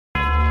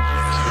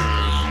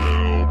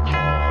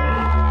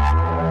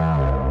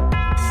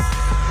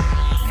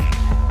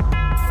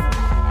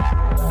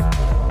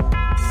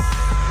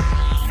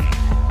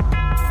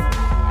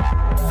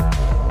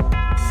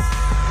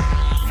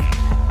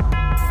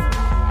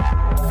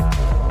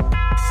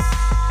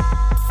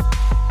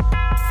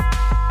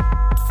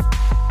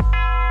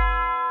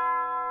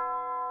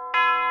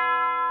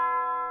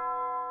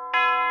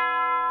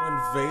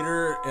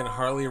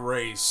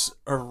race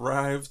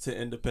arrived to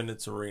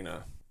Independence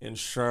Arena in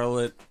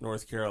Charlotte,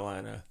 North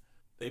Carolina.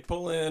 They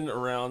pull in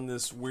around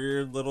this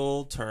weird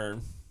little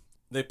turn.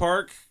 They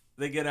park,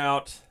 they get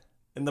out.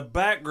 In the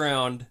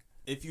background,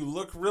 if you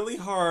look really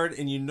hard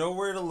and you know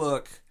where to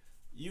look,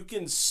 you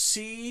can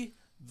see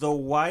the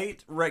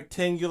white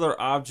rectangular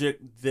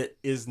object that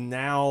is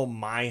now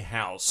my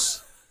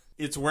house.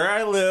 It's where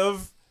I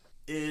live.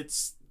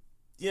 It's,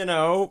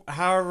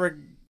 however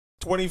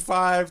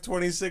 25,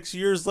 26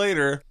 years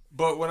later.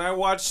 But when I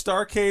watch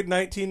Starrcade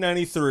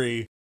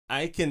 1993,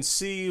 I can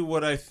see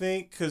what I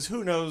think, because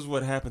who knows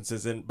what happens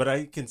but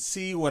I can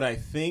see what I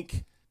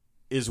think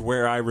is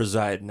where I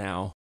reside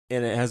now.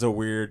 And it has a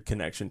weird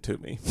connection to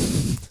me.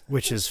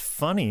 Which is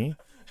funny,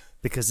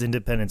 because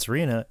Independence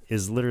Arena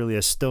is literally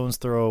a stone's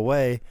throw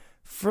away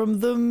from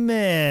the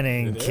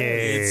Manning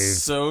Cave.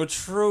 It's so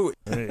true.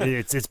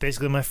 It's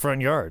basically my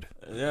front yard.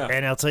 Yeah.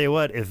 And I'll tell you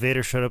what, if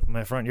Vader showed up in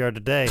my front yard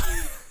today,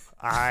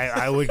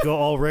 I would go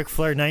all Ric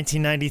Flair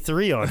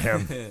 1993 on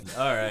him.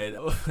 All right.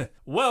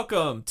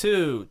 Welcome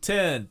to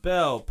 10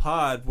 Bell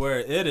Pod, where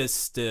it is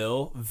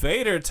still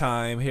Vader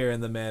time here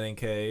in the Manning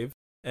Cave.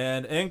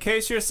 And in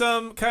case you're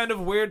some kind of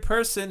weird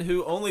person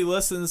who only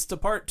listens to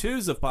part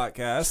 2s of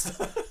podcasts,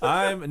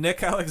 I'm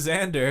Nick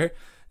Alexander,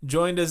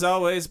 joined as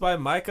always by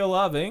Micah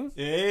Loving.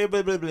 Hey,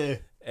 blah, blah, blah.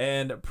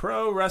 And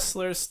pro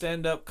wrestler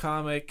stand-up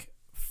comic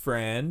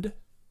friend,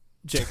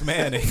 Jake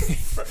Manning.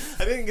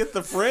 I didn't get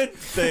the friend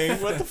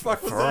thing. What the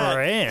fuck was that?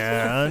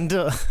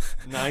 Friend.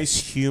 Nice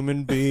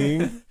human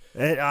being.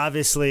 And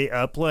obviously,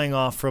 playing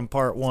off from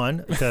part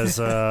 1, because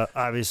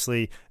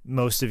obviously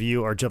most of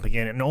you are jumping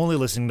in and only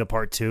listening to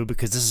part 2,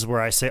 because this is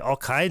where I say all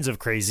kinds of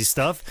crazy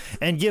stuff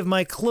and give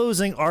my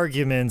closing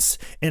arguments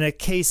in a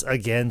case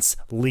against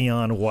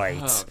Leon White.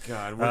 Oh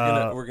God,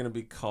 we're gonna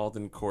be called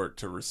in court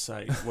to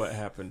recite what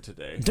happened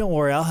today. Don't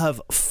worry, I'll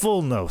have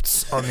full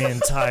notes on the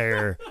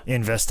entire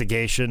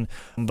investigation.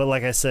 But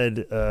like I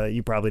said,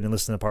 you probably didn't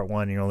listen to part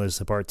 1. You don't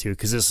listen to part 2,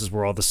 because this is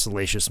where all the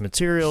salacious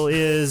material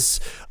is.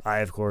 I,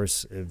 of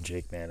course, am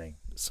Jake Manning.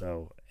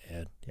 So,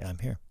 and yeah, I'm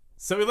here.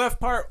 So we left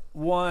part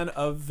 1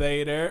 of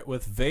Vader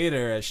with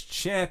Vader as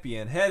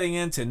champion heading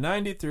into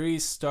 93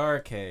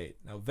 Starrcade.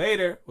 Now,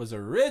 Vader was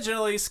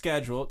originally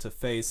scheduled to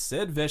face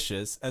Sid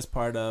Vicious as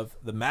part of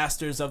the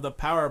Masters of the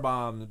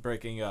Powerbomb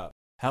breaking up.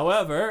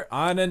 However,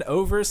 on an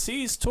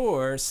overseas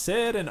tour,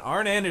 Sid and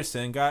Arn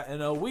Anderson got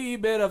in a wee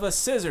bit of a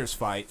scissors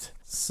fight,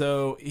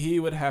 so he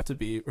would have to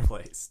be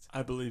replaced.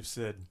 I believe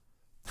Sid.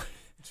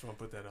 Just want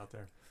to put that out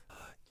there.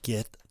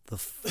 Get the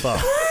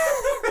fuck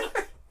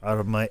out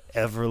of my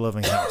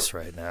ever-loving house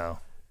right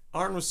now.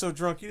 Arn was so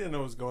drunk he didn't know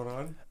what was going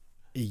on.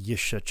 You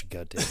shut your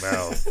goddamn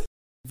mouth.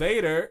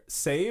 Vader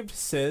saved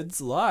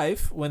Sid's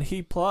life when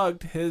he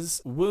plugged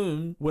his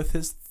wound with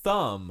his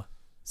thumb.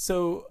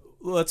 So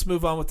let's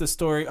move on with the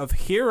story of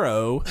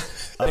Hero,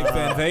 Big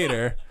Van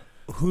Vader.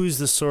 Who's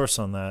the source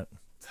on that?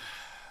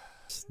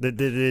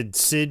 Did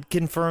Sid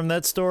confirm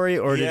that story,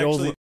 or He did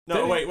actually, old?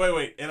 No,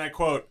 wait. And I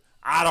quote,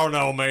 "I don't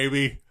know,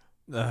 maybe."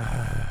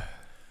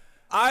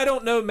 I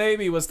don't know,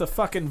 maybe was the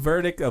fucking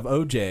verdict of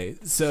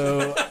OJ.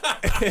 So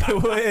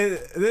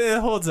it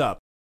holds up.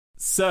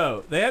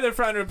 So they had to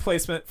find a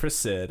replacement for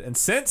Sid. And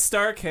since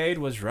Starrcade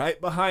was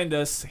right behind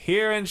us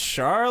here in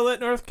Charlotte,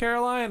 North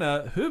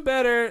Carolina, who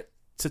better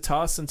to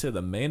toss into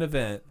the main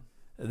event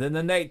than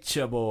the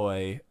Nature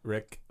Boy,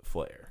 Ric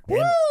Flair?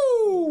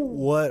 Woo!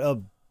 What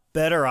a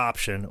better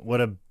option.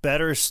 What a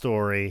better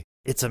story.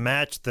 It's a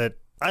match that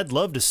I'd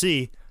love to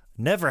see.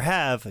 Never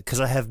have, because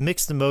I have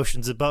mixed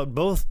emotions about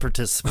both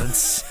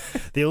participants.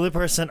 The only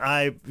person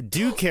I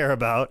do care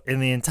about in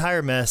the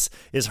entire mess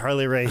is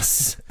Harley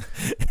Race.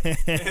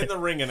 And the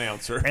ring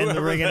announcer. And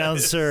the ring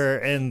announcer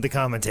and the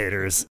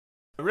commentators.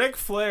 Ric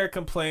Flair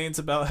complains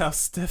about how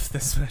stiff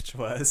this match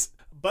was.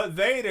 But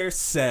Vader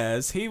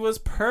says he was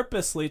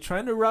purposely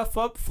trying to rough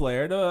up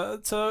Flair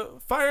to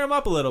fire him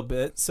up a little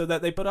bit so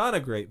that they put on a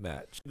great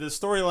match. The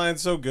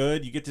storyline's so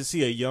good. You get to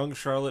see a young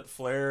Charlotte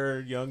Flair,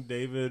 young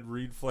David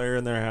Reed Flair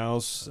in their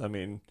house. I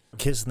mean,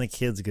 kissing the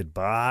kids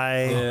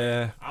goodbye.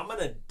 Yeah. I'm going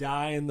to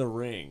die in the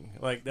ring.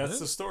 Like, that's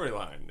the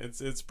storyline.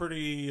 It's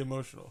pretty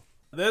emotional.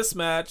 This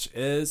match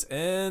is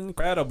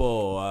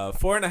incredible.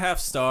 4.5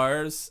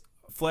 stars.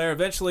 Flair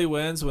eventually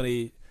wins when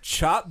he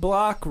chop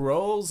block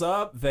rolls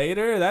up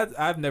Vader. That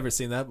I've never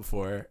seen that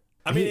before.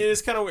 I mean, it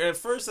is kind of weird. At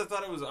first, I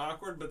thought it was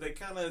awkward, but they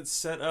kind of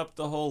set up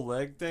the whole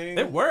leg thing.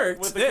 It worked.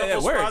 With a couple it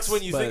spots works,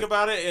 when you think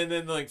about it, and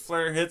then like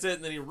Flair hits it,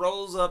 and then he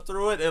rolls up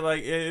through it, and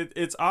like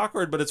it's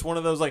awkward, but it's one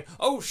of those like,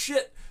 oh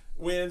shit,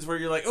 wins where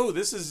you're like, oh,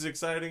 this is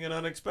exciting and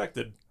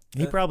unexpected.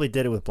 He probably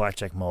did it with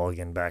Blackjack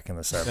Mulligan back in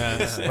the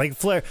 70s.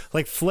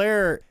 Like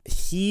Flair,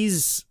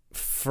 he's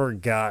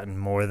forgotten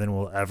more than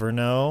we'll ever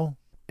know.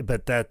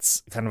 But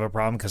that's kind of a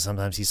problem because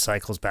sometimes he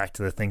cycles back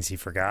to the things he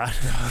forgot.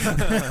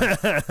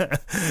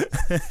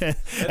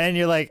 And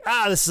you're like,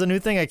 this is a new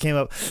thing I came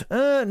up.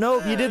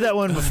 Nope, you did that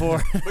one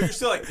before. But you're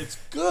still like, it's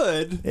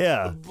good.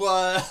 Yeah.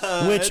 But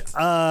Which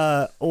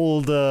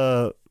old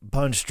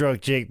punch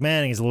drunk Jake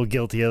Manning is a little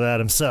guilty of that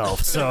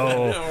himself.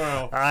 So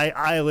Wow.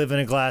 I live in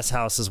a glass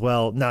house as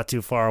well, not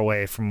too far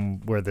away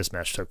from where this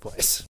match took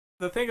place.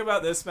 The thing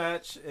about this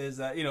match is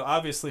that,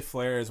 obviously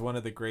Flair is one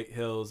of the great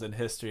heels in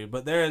history,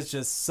 but there is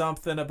just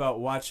something about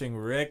watching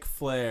Ric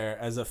Flair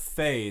as a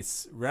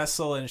face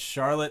wrestle in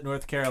Charlotte,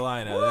 North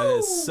Carolina. Woo! That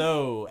is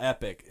so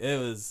epic.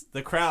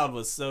 The crowd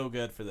was so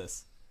good for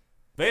this.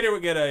 Vader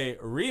would get a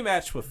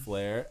rematch with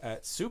Flair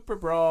at Super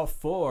Brawl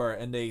 4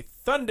 and a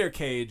Thunder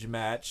Cage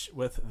match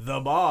with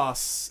The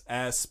Boss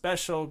as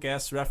special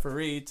guest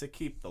referee to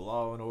keep the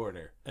law in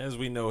order. As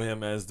we know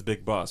him as the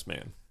Big Boss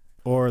Man.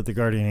 Or the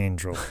Guardian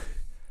Angel.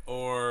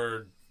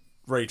 Or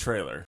Ray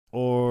Trailer.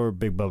 Or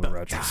Big Bubba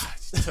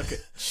Rogers. Took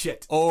it.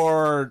 Shit.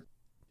 Or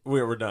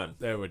we're done.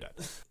 There, we're done.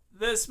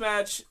 This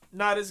match,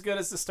 not as good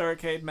as the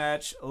Starrcade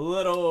match. A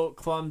little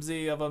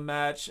clumsy of a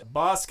match.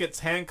 Boss gets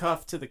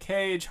handcuffed to the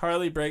cage.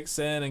 Harley breaks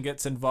in and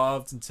gets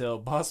involved until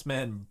Boss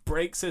Man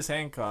breaks his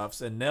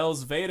handcuffs and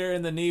nails Vader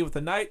in the knee with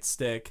a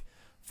nightstick.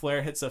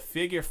 Flair hits a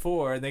figure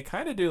 4, and they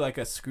kind of do like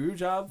a screw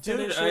job Dude,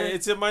 finisher.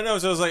 it's in my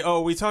nose. I was like,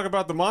 we talk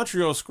about the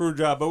Montreal screw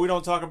job, but we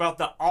don't talk about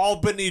the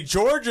Albany,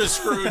 Georgia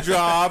screw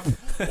job.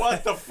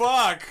 What the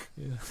fuck?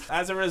 Yeah.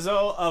 As a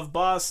result of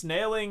Boss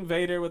nailing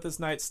Vader with his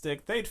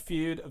nightstick, they'd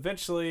feud.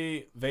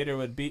 Eventually, Vader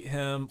would beat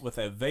him with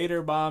a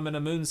Vader bomb and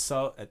a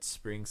moonsault at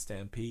Spring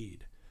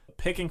Stampede.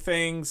 Picking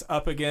things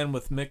up again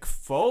with Mick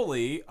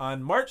Foley,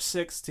 on March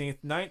 16th,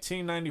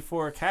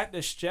 1994,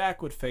 Cactus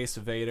Jack would face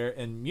Vader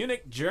in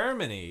Munich,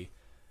 Germany.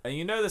 And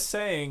you know the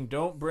saying,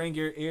 don't bring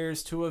your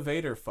ears to a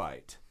Vader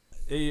fight.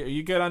 Are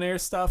you good on ear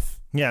stuff?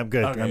 Yeah, I'm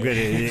good. Okay. I'm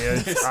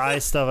good. Eye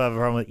stuff, I have a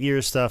problem with.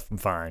 Ear stuff, I'm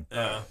fine.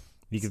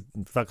 You can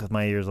fuck with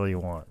my ears all you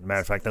want. Matter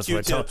of fact, that's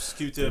Q-tips.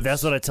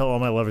 That's what I tell all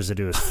my lovers to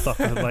do is fuck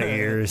with my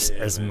ears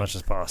as much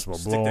as possible.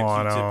 Stick blow that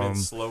on Q-tip in them,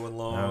 slow and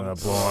long.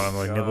 blow on them,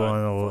 like God, nibble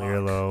on the little fuck.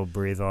 earlobe,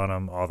 breathe on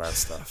them, all that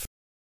stuff.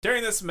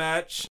 During this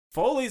match,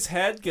 Foley's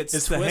head gets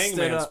It's the twisted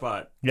hangman up.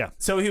 spot. Yeah.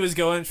 So he was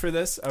going for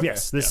this? Okay.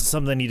 Yes, this is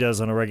something he does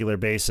on a regular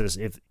basis.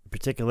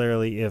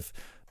 Particularly if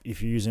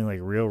you're using like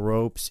real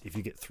ropes, if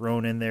you get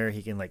thrown in there,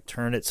 he can like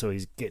turn it so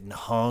he's getting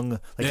hung.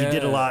 Like he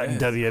did a lot in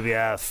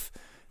WWF.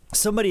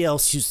 Somebody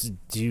else used to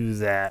do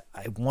that.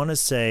 I want to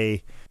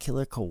say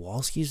Killer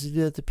Kowalski used to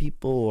do that to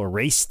people, or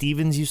Ray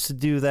Stevens used to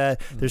do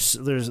that.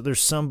 There's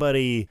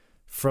somebody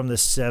from the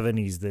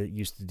 70s that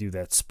used to do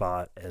that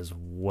spot as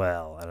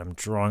well, and I'm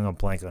drawing a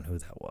blank on who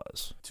that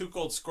was. Too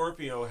Cold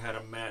Scorpio had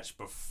a match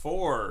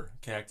before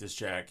Cactus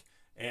Jack,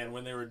 and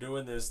when they were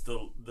doing this,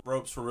 the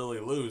ropes were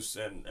really loose,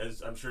 and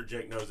as I'm sure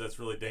Jake knows, that's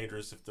really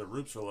dangerous if the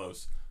ropes are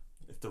loose.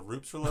 If the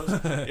ropes are loose?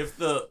 if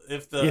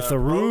the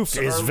roof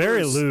is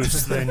very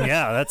loose, then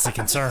yeah, that's a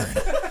concern.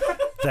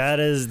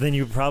 Then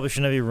you probably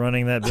shouldn't be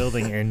running that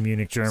building in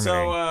Munich, Germany.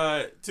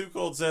 So Too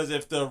Cold says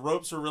if the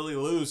ropes are really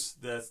loose,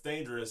 that's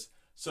dangerous.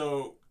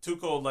 So Too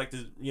Cold liked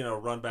to,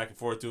 run back and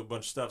forth, do a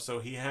bunch of stuff. So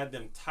he had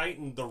them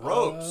tighten the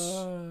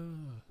ropes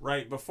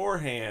right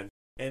beforehand,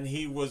 and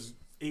he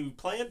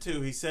planned to.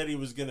 He said he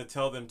was going to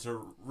tell them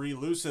to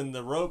re-loosen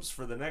the ropes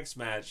for the next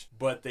match,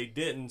 but they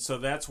didn't. So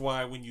that's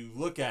why when you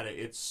look at it,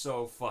 it's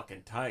so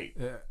fucking tight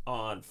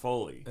on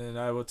Foley. And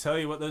I will tell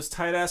you what those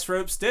tight-ass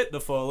ropes did to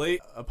Foley.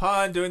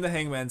 Upon doing the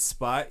hangman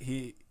spot,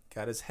 he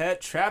got his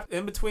head trapped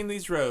in between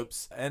these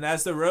ropes, and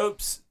as the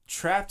ropes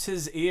trapped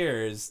his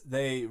ears,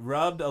 they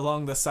rubbed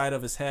along the side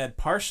of his head,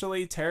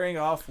 partially tearing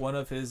off one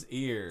of his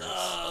ears.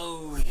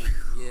 Oh,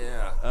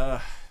 yeah.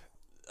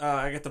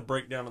 I got the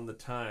breakdown on the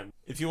time.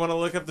 If you want to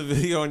look up the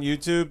video on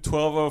YouTube,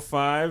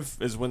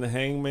 12:05 is when the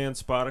hangman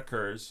spot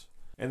occurs.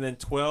 And then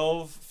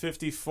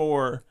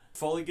 12:54,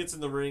 Foley gets in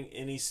the ring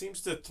and he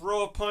seems to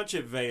throw a punch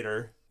at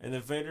Vader. And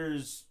then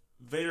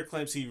Vader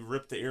claims he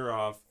ripped the ear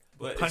off.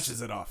 But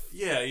Punches it off.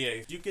 Yeah.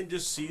 You can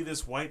just see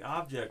this white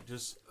object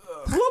just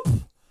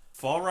whoop,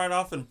 fall right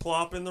off and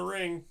plop in the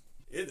ring.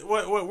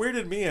 What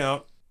weirded me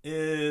out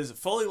is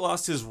Foley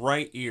lost his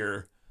right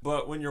ear.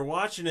 But when you're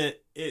watching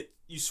it,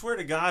 you swear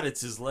to God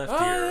it's his left ear.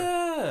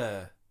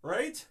 Yeah.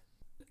 Right?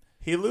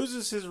 He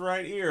loses his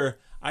right ear.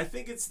 I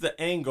think it's the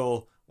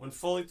angle. When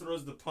Foley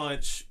throws the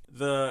punch,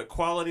 the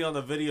quality on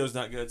the video is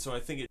not good, so I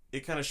think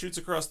it kind of shoots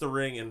across the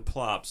ring and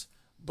plops.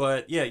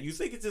 But yeah, you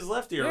think it's his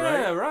left ear,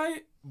 right? Yeah,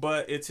 right.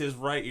 But it's his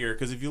right ear,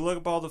 because if you look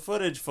up all the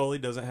footage, Foley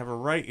doesn't have a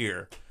right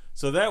ear.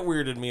 So that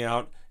weirded me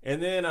out.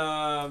 And then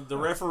the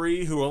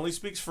referee, who only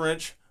speaks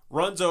French,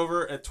 runs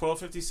over at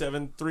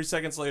 12:57, 3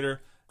 seconds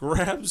later,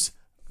 grabs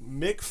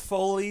Mick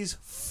Foley's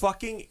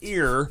fucking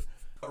ear,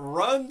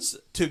 runs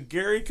to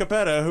Gary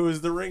Capetta, who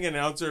is the ring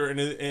announcer,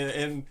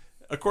 and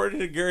according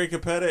to Gary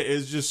Capetta,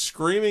 is just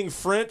screaming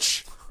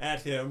French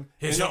at him.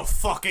 Here's your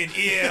fucking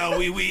ear,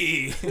 wee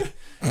wee.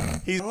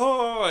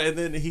 And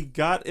then he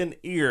got an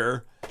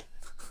ear.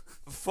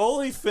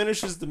 Foley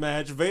finishes the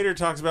match. Vader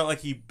talks about like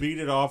he beat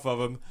it off of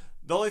him.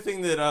 The only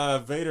thing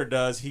that Vader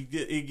does, he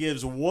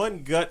gives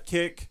one gut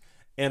kick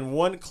and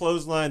one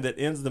clothesline that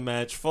ends the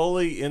match.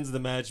 Foley ends the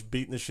match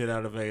beating the shit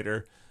out of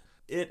Vader.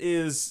 It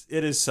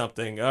is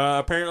something.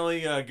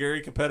 Apparently,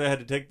 Gary Capetta had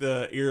to take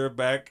the ear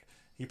back.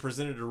 He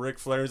presented to Ric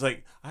Flair. He's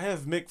like, I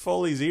have Mick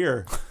Foley's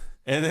ear.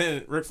 And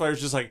then Ric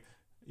Flair's just like,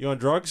 you on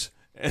drugs?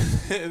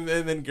 And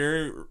then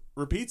Gary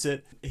repeats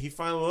it. He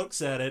finally looks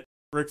at it.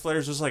 Ric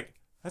Flair's just like,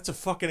 that's a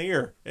fucking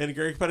ear. And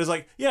Gary Capetta's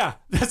like, yeah,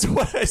 that's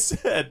what I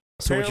said.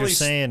 So what you're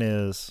saying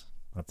is,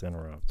 not to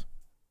interrupt,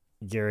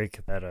 Gary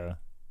Capetta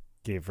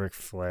gave Ric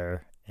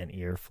Flair an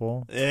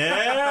earful?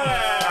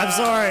 Yeah. I'm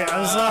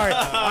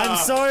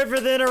sorry for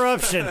the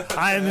interruption.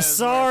 I'm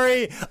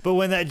sorry, but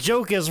when that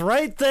joke is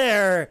right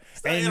there,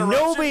 and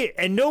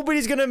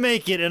nobody's gonna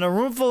make it in a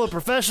room full of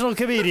professional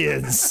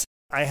comedians.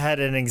 I had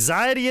an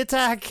anxiety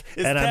attack,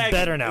 I'm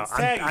better now.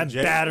 I'm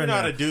better now. You know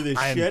how to do this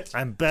shit.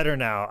 I'm better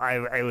now.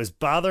 I was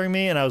bothering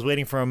me, and I was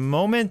waiting for a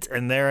moment,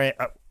 and there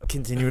I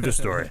continue the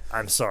story.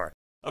 I'm sorry.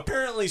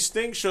 Apparently,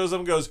 Sting shows up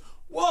and goes,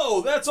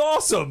 whoa, that's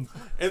awesome.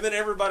 And then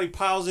everybody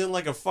piles in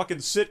like a fucking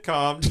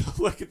sitcom to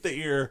look at the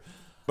ear.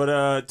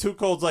 But Too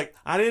Cold's like,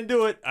 I didn't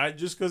do it.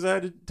 Just because I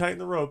had to tighten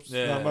the ropes.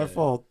 Yeah. Not my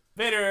fault.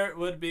 Vader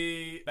would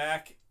be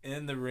back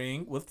in the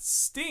ring with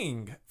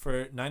Sting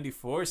for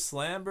 94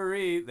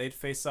 Slamboree. They'd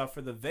face off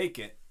for the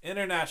vacant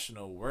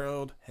International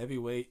World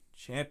Heavyweight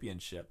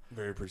Championship.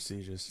 Very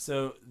prestigious.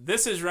 So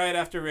this is right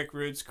after Rick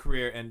Rude's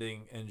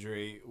career-ending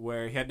injury,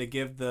 where he had to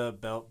give the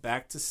belt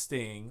back to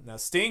Sting. Now,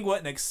 Sting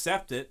wouldn't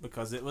accept it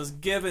because it was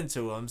given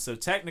to him, so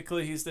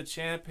technically he's the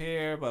champ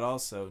here, but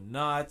also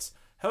not.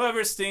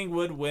 However, Sting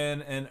would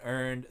win and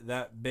earned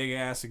that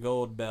big-ass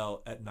gold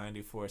belt at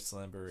 94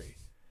 Slamboree.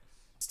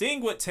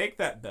 Sting would take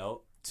that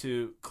belt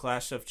to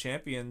Clash of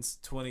Champions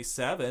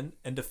 27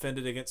 and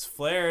defended against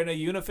Flair in a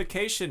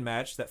unification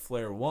match that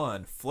Flair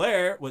won.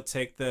 Flair would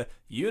take the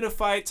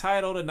unified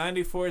title to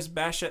 94's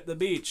Bash at the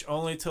Beach,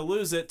 only to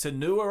lose it to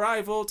new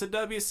arrival to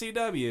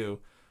WCW,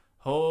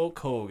 Hulk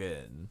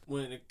Hogan.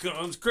 When it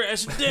comes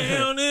crashing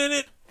down in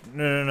it.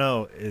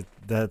 No.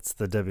 That's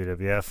the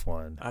WWF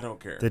one. I don't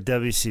care. The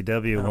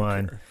WCW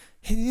one. Care.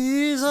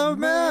 He's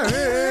American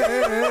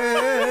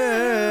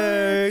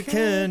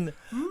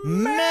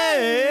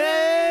made.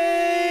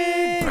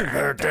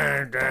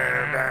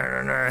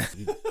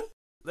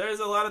 There's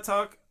a lot of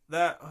talk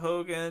that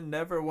Hogan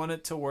never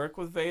wanted to work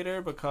with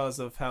Vader because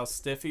of how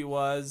stiff he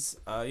was.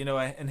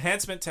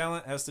 Enhancement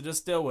talent has to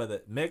just deal with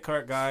it.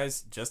 Mid-card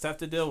guys just have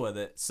to deal with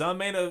it. Some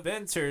main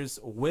eventers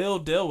will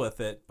deal with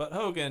it, but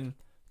Hogan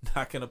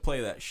not going to play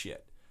that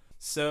shit.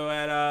 So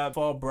at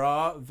Fall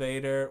Brawl,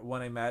 Vader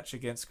won a match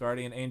against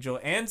Guardian Angel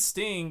and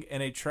Sting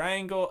in a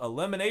triangle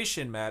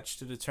elimination match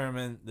to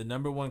determine the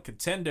 #1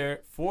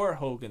 contender for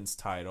Hogan's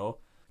title.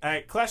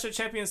 At Clash of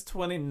Champions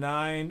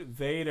 29,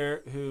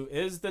 Vader, who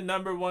is the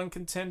 #1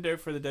 contender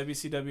for the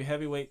WCW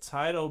heavyweight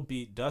title,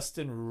 beat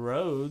Dustin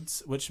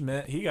Rhodes, which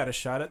meant he got a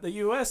shot at the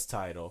U.S.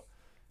 title.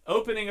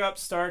 Opening up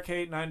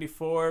Starrcade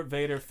 94,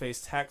 Vader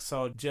faced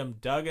Hacksaw Jim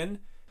Duggan.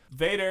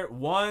 Vader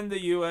won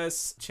the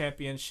U.S.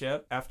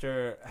 championship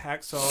after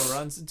Hacksaw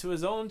runs into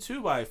his own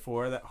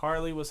 2x4 that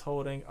Harley was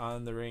holding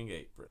on the ring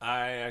apron.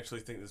 I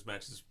actually think this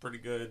match is pretty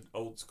good.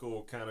 Old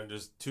school, kind of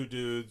just two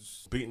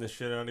dudes beating the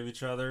shit out of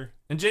each other.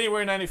 In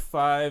January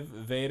 95,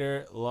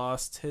 Vader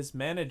lost his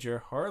manager,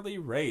 Harley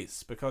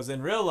Race, because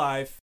in real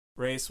life,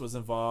 Race was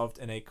involved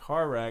in a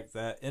car wreck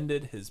that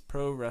ended his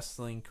pro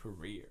wrestling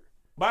career.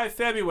 By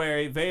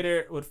February,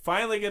 Vader would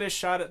finally get a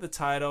shot at the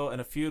title in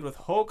a feud with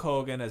Hulk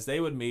Hogan as they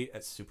would meet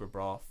at Super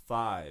Brawl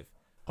 5.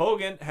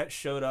 Hogan had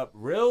showed up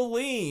real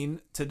lean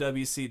to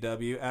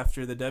WCW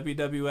after the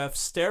WWF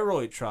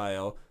steroid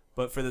trial,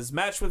 but for this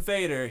match with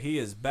Vader, he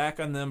is back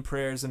on them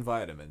prayers and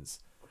vitamins.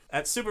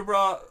 At Super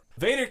Brawl,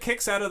 Vader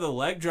kicks out of the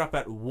leg drop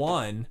at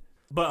 1,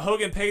 but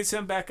Hogan pays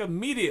him back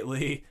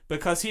immediately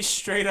because he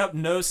straight up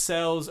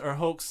no-sells or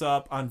hulks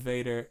up on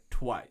Vader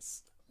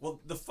twice.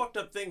 Well, the fucked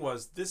up thing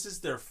was, this is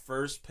their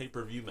first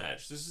pay-per-view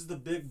match. This is the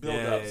big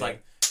build-up. It's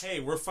like, hey,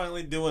 we're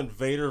finally doing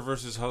Vader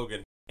versus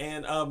Hogan.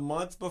 And a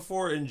month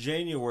before, in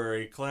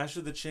January, Clash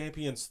of the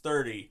Champions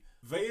 30,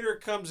 Vader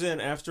comes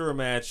in after a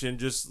match in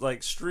just,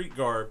 like, street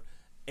garb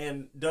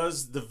and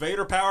does the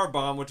Vader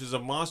Powerbomb, which is a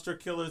monster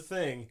killer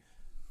thing.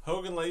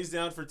 Hogan lays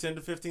down for 10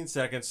 to 15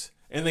 seconds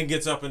and then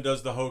gets up and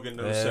does the Hogan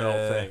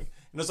no-sell thing.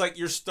 And it's like,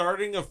 you're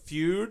starting a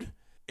feud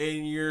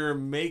and you're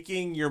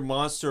making your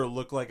monster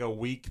look like a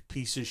weak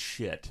piece of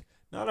shit.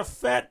 Not a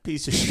fat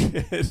piece of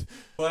shit.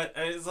 But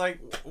it's like,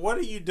 what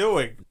are you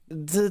doing?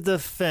 To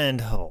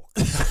defend Hulk.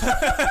 Is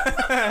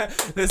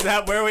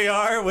that where we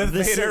are with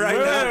Vader right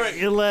now?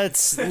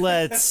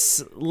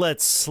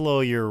 Let's slow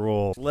your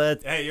roll.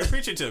 Hey, you're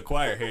preaching to the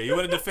choir here. You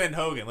want to defend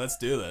Hogan. Let's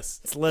do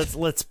this.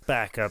 Let's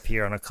back up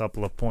here on a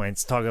couple of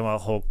points, talking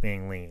about Hulk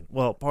being lean.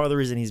 Well, part of the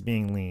reason he's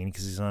being lean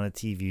because he's on a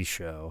TV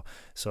show,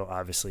 so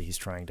obviously he's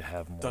trying to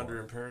have more. Thunder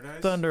in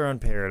Paradise? Thunder on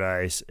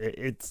Paradise.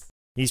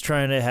 He's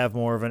trying to have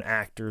more of an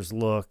actor's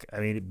look. I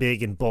mean,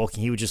 big and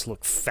bulky. He would just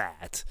look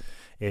fat.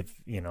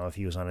 if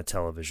he was on a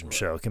television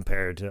show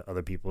compared to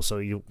other people. So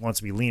he wants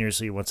to be leaner,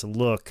 so he wants to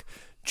look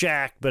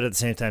jacked, but at the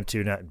same time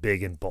too, not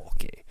big and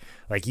bulky.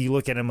 Like you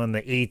look at him on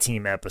the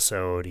A-Team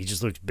episode, he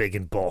just looks big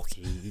and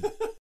bulky.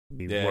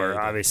 Where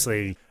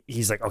obviously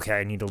he's like, okay,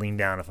 I need to lean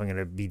down if I'm going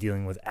to be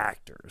dealing with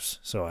actors.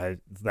 So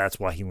that's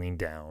why he leaned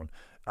down.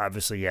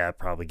 Obviously, yeah,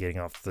 probably getting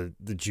off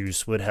the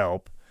juice would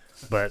help,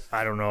 but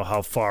I don't know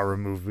how far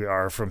removed we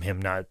are from him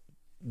not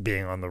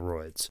being on the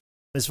roids.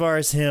 As far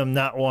as him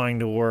not wanting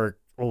to work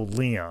old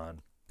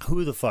Leon,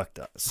 who the fuck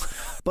does?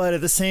 But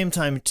at the same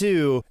time,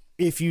 too,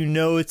 if you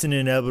know it's an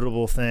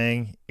inevitable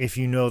thing, if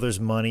you know there's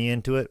money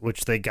into it,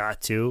 which they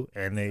got to,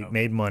 and they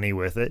made money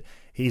with it,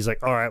 he's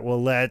like, all right,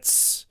 well,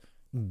 let's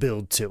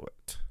build to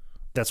it.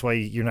 That's why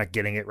you're not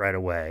getting it right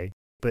away.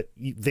 But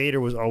Vader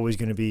was always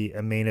going to be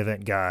a main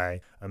event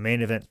guy, a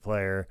main event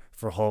player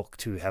for Hulk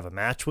to have a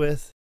match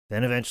with,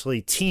 then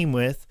eventually team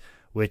with,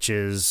 which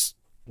is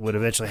what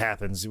eventually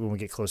happens when we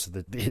get close to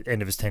the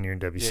end of his tenure in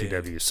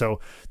WCW. Yeah. So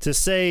to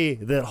say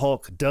that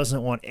Hulk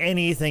doesn't want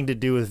anything to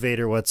do with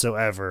Vader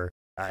whatsoever,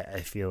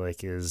 I feel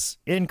like is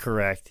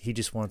incorrect. He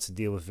just wants to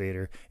deal with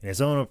Vader in his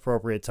own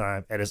appropriate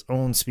time, at his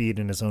own speed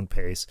and his own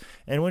pace.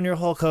 And when you're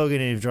Hulk Hogan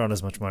and you've drawn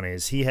as much money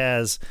as he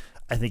has,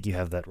 I think you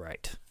have that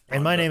right.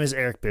 And my name is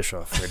Eric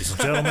Bischoff, ladies and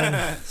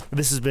gentlemen.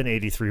 This has been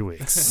 83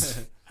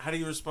 weeks. How do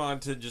you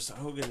respond to just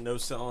Hogan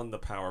no-selling the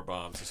power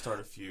bombs to start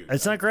a feud?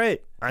 It's not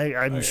great.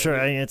 I'm sure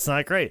it's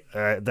not great.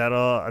 That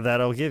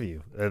I'll give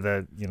you.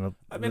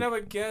 I mean, I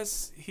would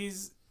guess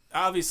he's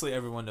obviously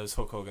everyone knows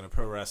Hulk Hogan of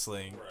pro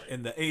wrestling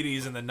in the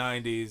 80s and the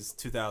 90s,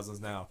 2000s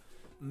now.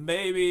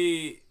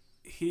 Maybe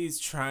he's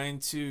trying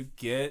to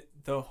get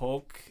the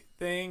Hulk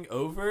thing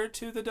over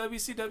to the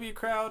WCW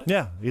crowd.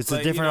 Yeah, it's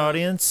a different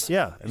audience.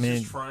 Yeah, I mean,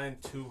 he's just trying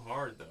too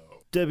hard though.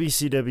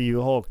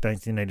 WCW Hulk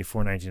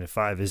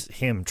 1994-1995 is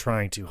him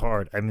trying too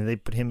hard. I mean, they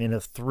put him in a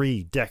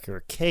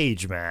 3-decker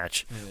cage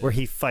match where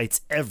he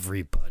fights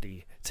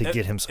everybody to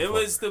get himself over.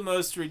 It was the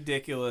most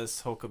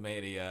ridiculous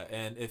Hulkamania,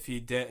 and if he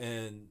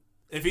didn't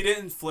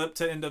flip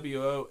to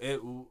NWO,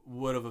 it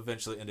would have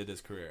eventually ended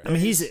his career. I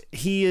mean,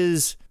 he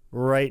is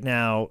right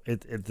now,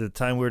 at the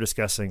time we're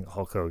discussing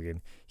Hulk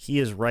Hogan, he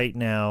is right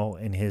now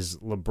in his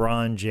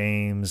LeBron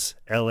James,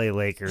 LA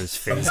Lakers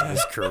phase of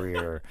his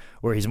career,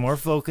 where he's more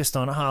focused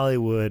on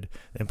Hollywood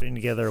and putting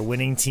together a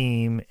winning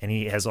team, and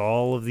he has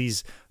all of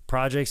these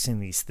projects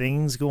and these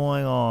things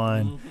going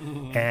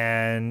on,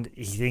 and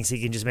he thinks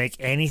he can just make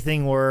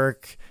anything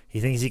work. He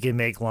thinks he can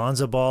make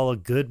Lonzo Ball a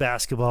good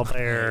basketball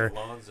player.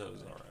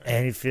 Lonzo's all right.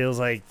 And he feels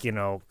like,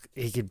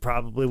 he could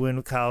probably win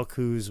with Kyle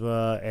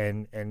Kuzma,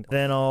 and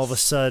then all of a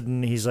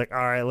sudden he's like, all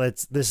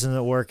right, this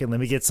isn't working. Let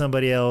me get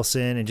somebody else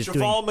in, and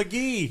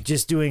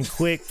just doing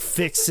quick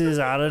fixes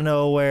out of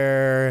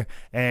nowhere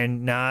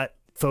and not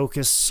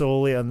focus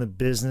solely on the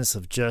business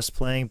of just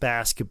playing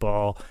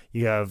basketball.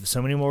 You have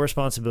so many more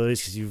responsibilities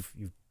because you've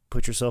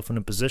put yourself in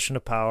a position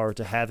of power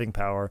to having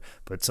power.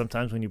 But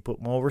sometimes when you put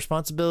more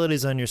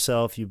responsibilities on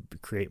yourself, you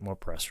create more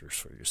pressures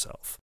for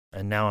yourself.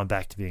 And now I'm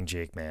back to being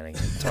Jake Manning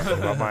and talking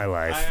about my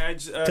life.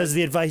 Because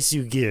the advice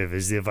you give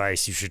is the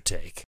advice you should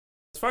take.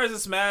 As far as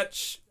this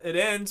match, it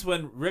ends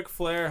when Ric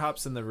Flair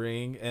hops in the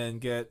ring and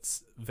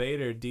gets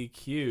Vader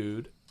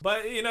DQ'd.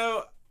 But,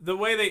 the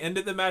way they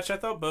ended the match, I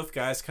thought both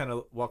guys kind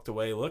of walked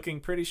away looking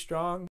pretty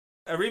strong.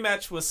 A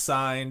rematch was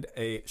signed,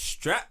 a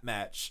strap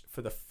match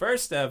for the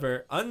first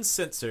ever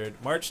uncensored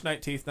March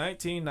 19th,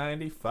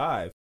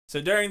 1995. So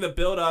during the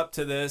build-up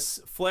to this,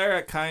 Flair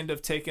had kind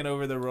of taken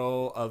over the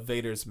role of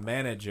Vader's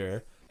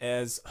manager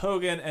as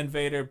Hogan and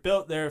Vader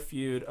built their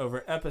feud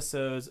over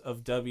episodes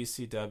of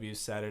WCW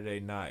Saturday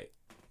Night.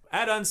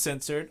 At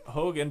Uncensored,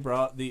 Hogan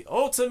brought the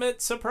ultimate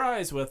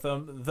surprise with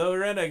him, the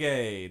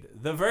Renegade,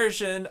 the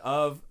version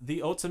of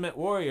the Ultimate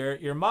Warrior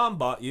your mom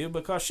bought you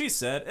because she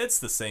said it's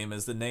the same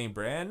as the name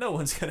brand. No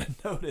one's going to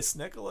notice,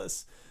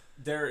 Nicholas.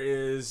 There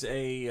is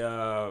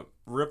a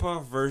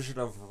rip-off version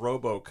of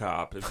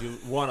RoboCop. If you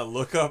want to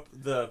look up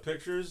the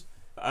pictures,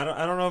 I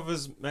don't know if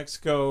it's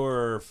Mexico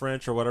or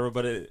French or whatever,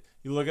 but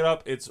you look it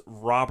up. It's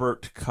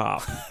Robert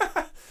Cop.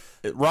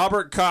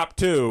 Robert Cop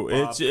 2.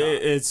 It's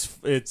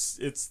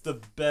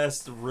the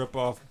best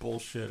rip-off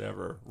bullshit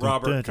ever.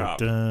 Robert Cop.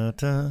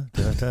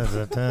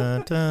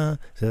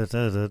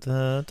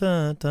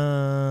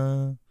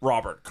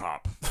 Robert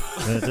Cop.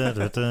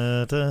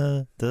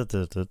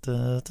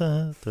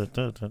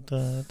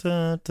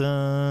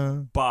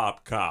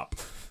 Bob Cop.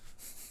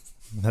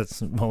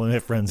 That's all my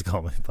friends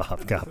call me,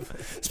 Bob Cop,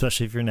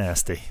 especially if you're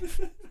nasty.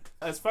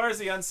 As far as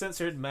the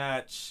uncensored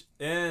match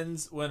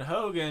ends when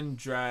Hogan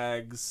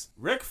drags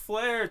Ric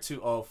Flair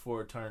to all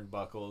 4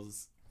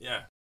 turnbuckles.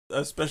 Yeah.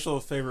 A special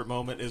favorite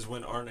moment is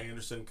when Arn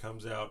Anderson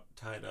comes out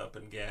tied up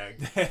and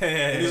gagged.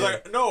 And he's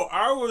like, no,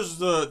 I was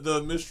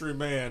the mystery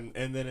man.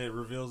 And then it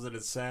reveals that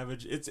it's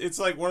Savage. It's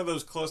like one of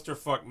those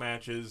clusterfuck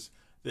matches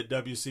that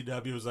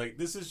WCW was like,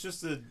 this is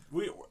just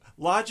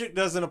logic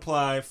doesn't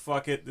apply.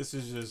 Fuck it. This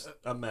is just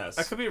a mess.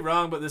 I could be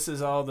wrong, but this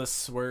is all the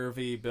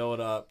swervy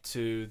build up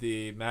to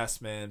the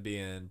Masked Man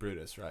being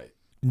Brutus, right?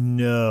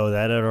 No,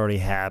 that had already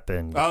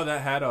happened. Oh,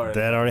 that had already.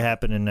 That already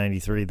happened in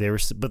 '93. They were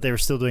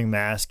still doing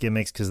mask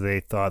gimmicks because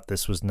they thought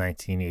this was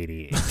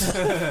 1988.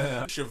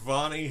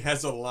 Shivani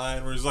has a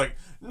line where he's like,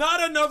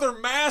 "Not another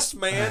mask,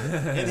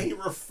 man," and he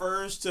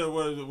refers to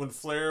when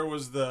Flair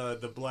was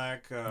the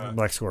black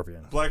Black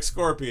Scorpion. Black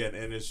Scorpion,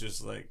 and it's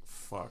just like,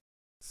 fuck.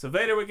 So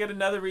Vader would get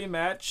another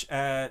rematch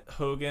at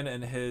Hogan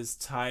and his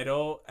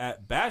title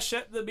at Bash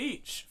at the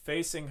Beach,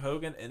 facing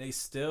Hogan in a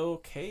steel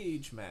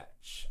cage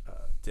match.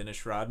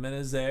 Dennis Rodman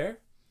is there.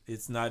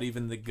 It's not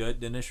even the good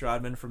Dennis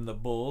Rodman from the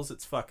Bulls.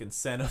 It's fucking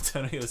San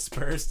Antonio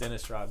Spurs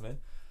Dennis Rodman.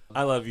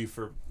 I love you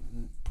for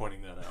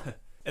pointing that out.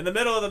 In the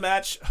middle of the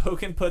match,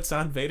 Hogan puts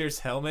on Vader's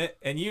helmet,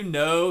 and you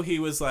know he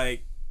was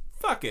like,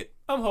 fuck it,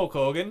 I'm Hulk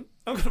Hogan.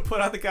 I'm going to put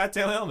on the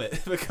goddamn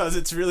helmet because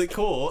it's really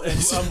cool, and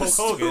I'm Hulk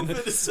Hogan.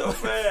 It's so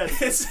bad.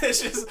 It's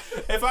just,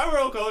 if I were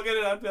Hulk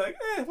Hogan, I'd be like,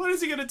 what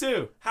is he going to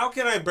do? How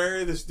can I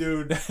bury this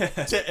dude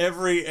to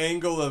every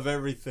angle of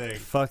everything?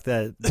 Fuck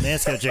that.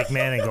 Man's got Jake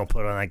Manning gonna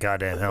put on that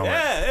goddamn helmet.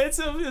 Yeah,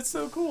 it's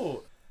so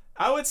cool.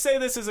 I would say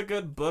this is a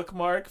good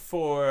bookmark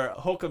for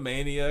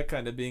Hulkamania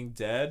kind of being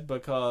dead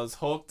because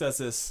Hulk does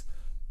this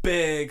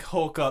big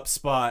Hulk up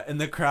spot, and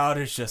the crowd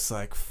is just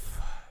like,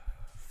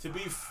 to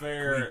be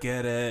fair, we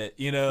get it.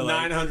 You know,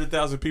 like,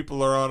 900,000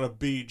 people are on a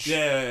beach,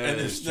 and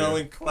there's no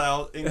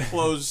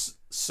enclosed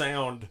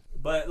sound.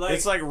 But like,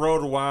 it's like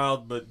Road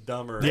Wild, but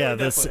dumber. Yeah,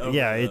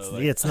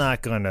 it's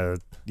not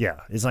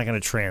gonna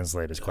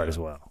translate as quite as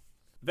well.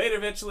 Vader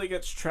eventually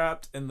gets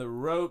trapped in the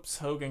ropes.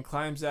 Hogan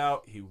climbs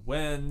out. He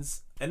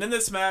wins. And in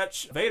this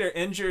match, Vader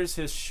injures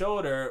his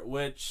shoulder,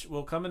 which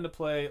will come into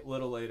play a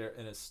little later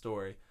in his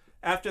story.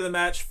 After the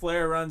match,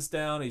 Flair runs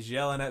down. He's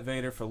yelling at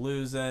Vader for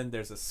losing.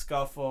 There's a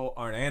scuffle.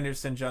 Arn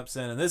Anderson jumps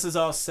in. And this is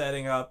all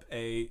setting up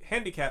a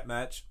handicap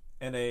match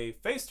and a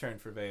face turn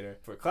for Vader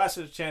for Clash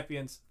of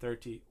Champions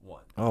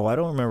 31. Oh, I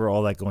don't remember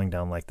all that going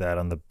down like that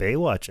on the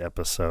Baywatch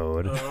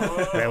episode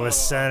that was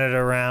centered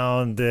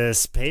around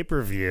this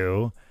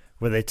pay-per-view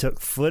where they took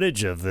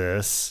footage of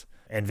this,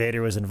 and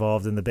Vader was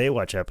involved in the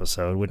Baywatch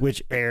episode,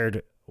 which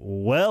aired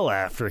well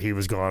after he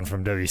was gone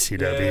from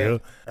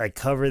WCW. Yeah. I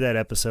covered that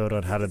episode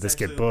on How Did This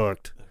Get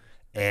Booked,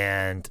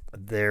 and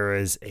there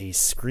is a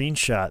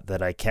screenshot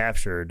that I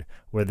captured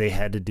where they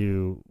had to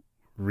do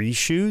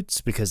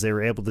reshoots because they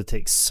were able to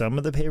take some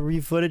of the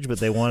pay-per-view footage, but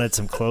they wanted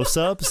some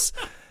close-ups.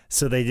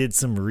 So they did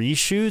some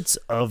reshoots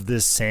of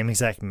this same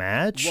exact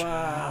match.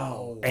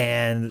 Wow.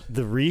 And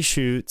the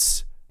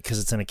reshoots, because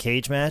it's in a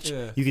cage match,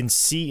 you can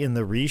see in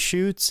the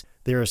reshoots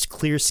there is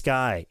clear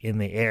sky in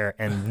the air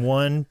and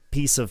one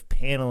piece of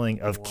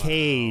paneling of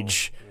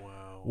cage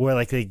where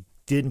like they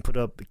didn't put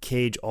up a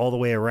cage all the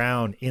way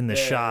around in the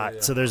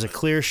shot. So there's a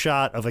clear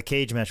shot of a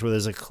cage match where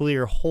there's a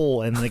clear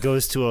hole, and then it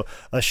goes to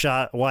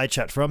a wide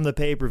shot from the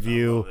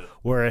pay-per-view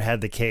where it had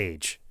the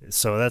cage.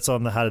 So that's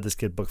on the How Did This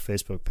Get Booked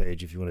Facebook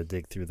page if you want to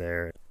dig through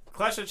there.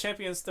 Clash of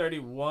Champions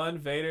 31,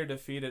 Vader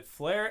defeated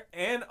Flair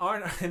and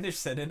Arn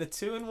Anderson in a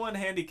 2-1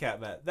 handicap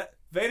match.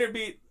 Vader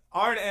beat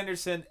Arn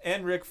Anderson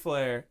and Ric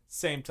Flair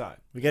same time.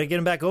 We got to get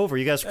him back over.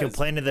 You guys were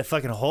complaining that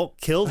fucking Hulk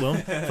killed him.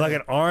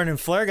 Fucking Arn and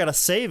Flair got to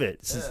save it.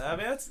 I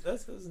mean,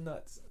 that's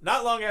nuts.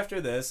 Not long after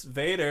this,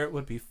 Vader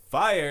would be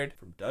fired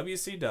from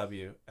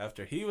WCW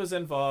after he was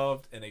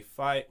involved in a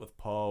fight with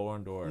Paul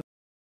Orndorff.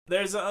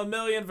 There's a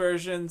million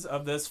versions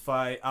of this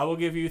fight. I will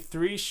give you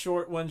 3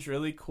 short ones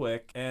really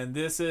quick, and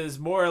this is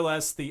more or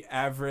less the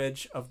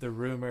average of the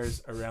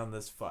rumors around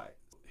this fight.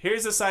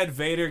 Here's the side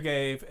Vader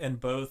gave in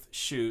both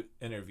shoot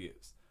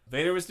interviews.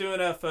 Vader was doing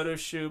a photo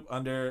shoot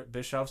under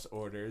Bischoff's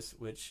orders,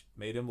 which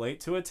made him late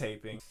to a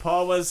taping.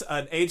 Paul was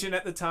an agent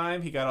at the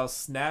time. He got all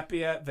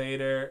snappy at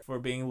Vader for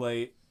being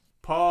late.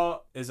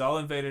 Paul is all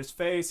in Vader's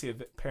face. He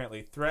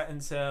apparently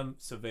threatens him,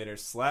 so Vader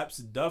slaps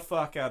the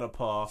fuck out of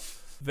Paul.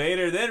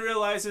 Vader then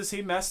realizes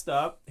he messed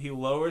up. He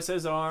lowers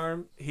his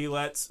arm. He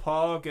lets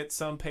Paul get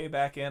some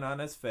payback in on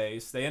his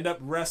face. They end up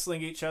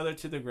wrestling each other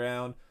to the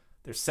ground.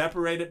 They're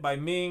separated by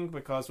Ming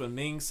because when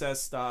Ming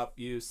says stop,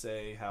 you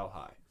say how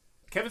high.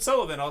 Kevin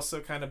Sullivan also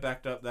kind of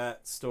backed up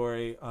that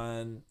story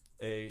on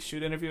a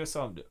shoot interview I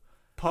saw him do.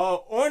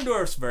 Paul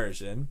Orndorff's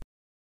version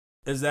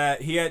is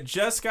that he had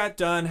just got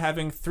done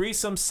having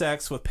threesome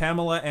sex with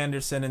Pamela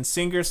Anderson and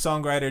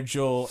singer-songwriter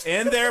Jewel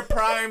in their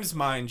primes,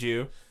 mind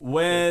you,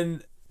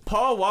 when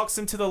Paul walks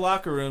into the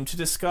locker room to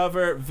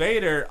discover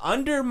Vader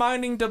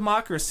undermining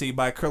democracy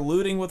by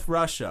colluding with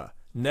Russia.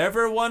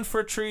 Never one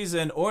for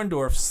treason,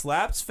 Orndorff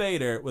slaps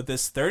Vader with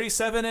this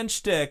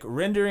 37-inch dick,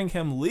 rendering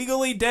him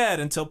legally dead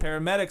until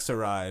paramedics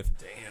arrive.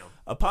 Damn.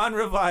 Upon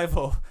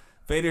revival,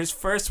 Vader's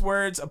first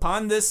words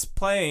upon this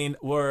plane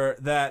were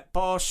that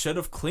Paul should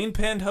have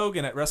clean-pinned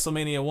Hogan at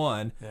WrestleMania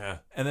 1. Yeah.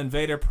 And then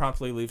Vader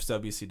promptly leaves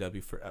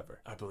WCW forever.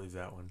 I believe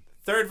that one.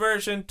 Third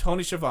version,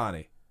 Tony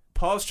Schiavone.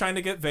 Paul's trying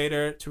to get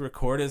Vader to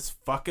record his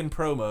fucking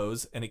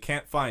promos, and he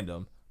can't find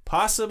them.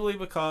 Possibly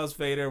because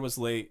Vader was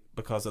late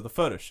because of the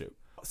photo shoot.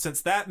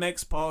 Since that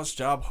makes Paul's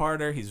job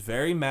harder, he's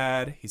very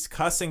mad. He's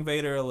cussing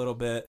Vader a little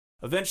bit.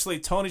 Eventually,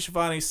 Tony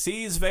Schiavone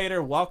sees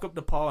Vader walk up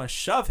to Paul and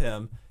shove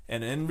him,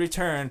 and in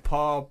return,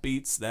 Paul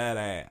beats that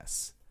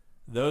ass.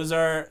 Those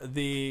are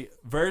the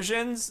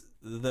versions.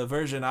 The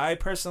version I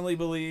personally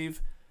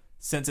believe,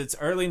 since it's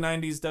early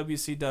 90s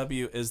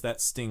WCW, is that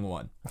Sting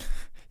one.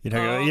 You're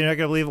not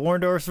gonna believe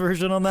Orndorff's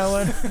version on that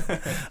one?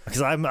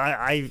 Because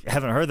I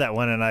haven't heard that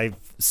one, and I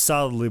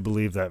solidly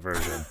believe that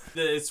version.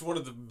 It's one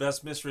of the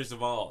best mysteries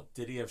of all.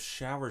 Did he have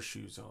shower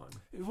shoes on?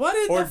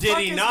 Or did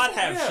he not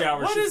have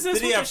shower shoes?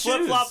 Did he have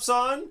flip-flops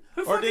on?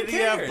 Or did he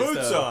have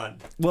boots on?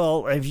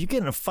 Well, if you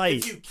get in a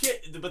fight...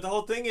 But the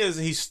whole thing is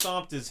he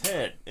stomped his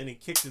head, and he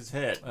kicked his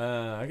head.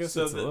 I guess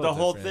so. The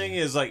whole thing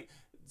is, like,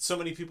 so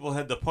many people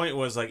had the point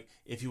was, like,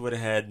 if he would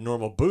have had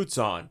normal boots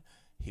on,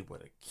 he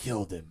would have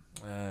killed him.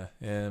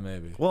 Yeah,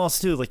 maybe. Well,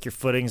 also, too, like, your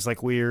footing's,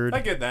 like, weird.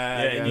 I get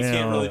that. Yeah, and you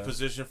can't really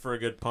position for a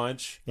good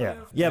punch. Yeah,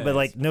 but,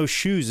 like, no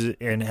shoes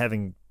and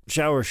having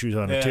shower shoes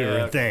on it, too,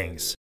 are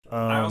things.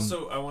 I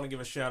want to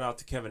give a shout-out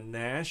to Kevin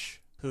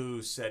Nash,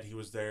 who said he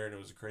was there and it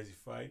was a crazy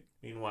fight.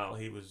 Meanwhile,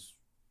 he was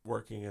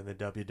working in the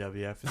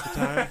WWF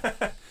at the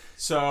time.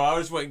 So I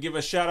just want to give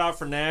a shout-out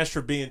for Nash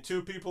for being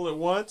two people at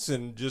once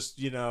and just,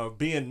 being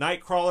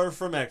Nightcrawler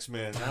from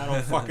X-Men. I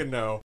don't fucking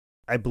know.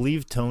 I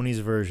believe Tony's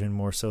version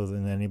more so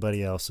than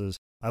anybody else's.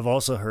 I've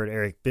also heard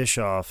Eric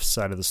Bischoff's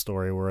side of the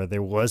story where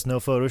there was no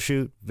photo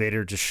shoot.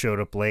 Vader just showed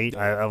up late.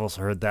 I've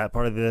also heard that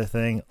part of the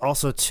thing.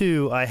 Also,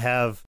 too, I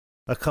have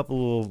a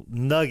couple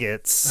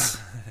nuggets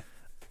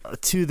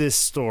to this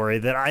story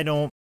that I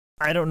don't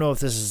know if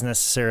this is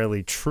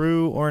necessarily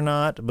true or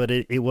not, but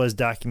it was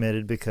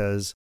documented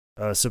because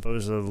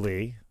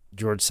supposedly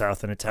George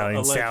South and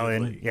Italian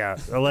Stallion,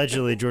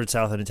 allegedly George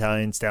South and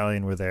Italian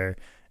Stallion were there,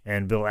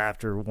 and Bill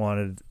Apter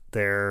wanted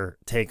their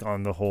take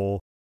on the whole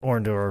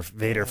Orndorff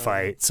Vader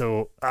fight.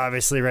 So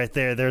obviously right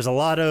there's a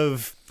lot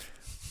of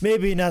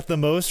maybe not the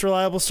most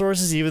reliable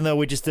sources, even though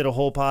we just did a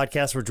whole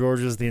podcast where George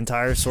was the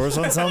entire source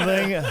on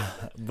something.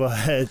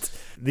 But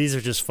these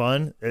are just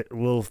fun,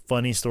 little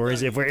funny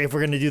stories. If we're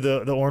gonna do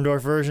the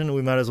Orndorff version,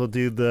 we might as well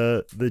do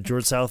the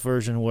George South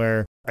version,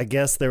 where I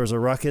guess there was a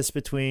ruckus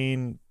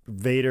between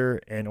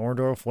Vader and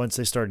Orndorff once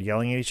they started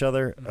yelling at each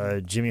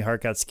other. Jimmy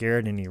Hart got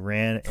scared and he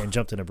ran and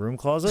jumped in a broom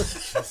closet.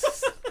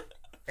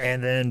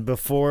 And then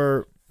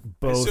before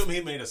both... I assume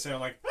he made a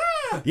sound like,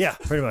 ah! Yeah,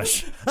 pretty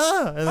much.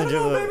 Ah! And then maybe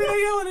they're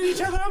yelling at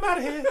each other. I'm out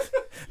of here.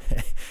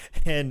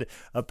 And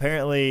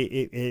apparently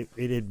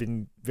it had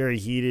been very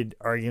heated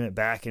argument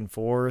back and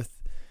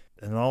forth.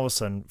 And all of a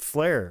sudden,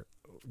 Flair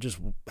just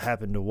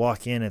happened to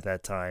walk in at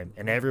that time.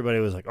 And everybody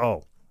was like,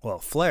 oh, well,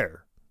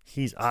 Flair,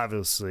 he's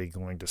obviously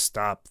going to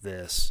stop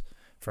this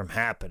from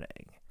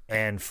happening.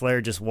 And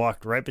Flair just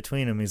walked right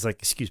between them. He's like,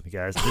 excuse me,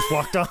 guys. And just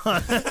walked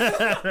on.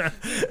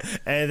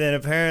 And then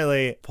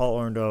apparently Paul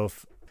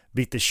Orndorff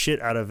beat the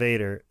shit out of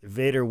Vader.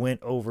 Vader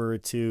went over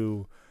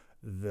to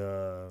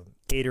the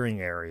catering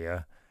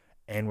area,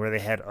 and where they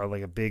had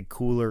like a big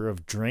cooler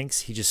of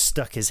drinks, he just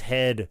stuck his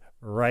head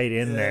right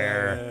in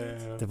there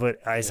to put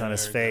ice on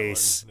his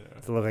face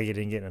to look like he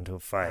didn't get into a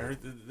fight. I heard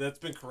that's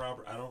been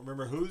corroborated. I don't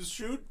remember whose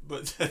shoot,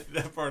 but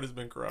that part has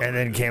been corroborated. And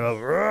then came up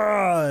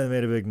and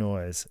made a big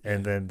noise.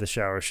 And then the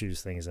shower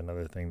shoes thing is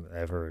another thing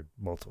that I've heard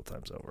multiple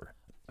times over.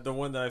 The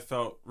one that I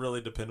felt really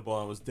dependable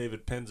on was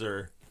David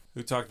Penzer,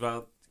 who talked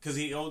about, because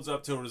he owns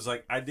up to it, was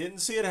like, I didn't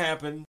see it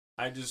happen.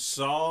 I just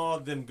saw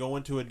them go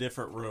into a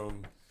different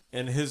room.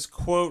 And his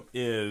quote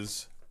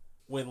is,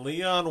 when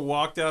Leon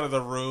walked out of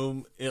the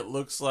room, it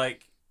looks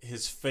like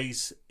his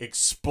face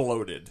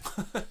exploded.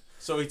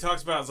 So he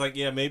talks about, it's like,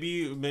 yeah,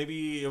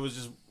 maybe it was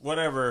just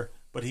whatever,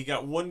 but he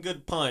got one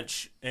good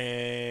punch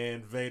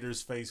and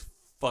Vader's face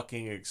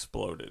fucking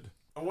exploded.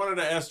 I wanted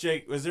to ask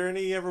Jake, was there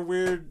any ever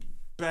weird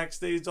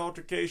backstage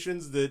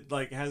altercations that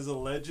like has a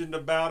legend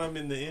about him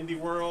in the indie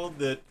world,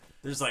 that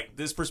there's like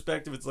this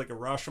perspective, it's like a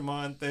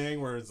Rashomon thing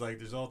where it's like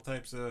there's all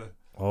types of...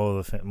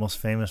 Oh, the most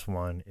famous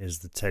one is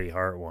the Teddy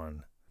Hart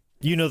one.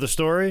 You know the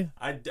story?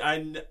 I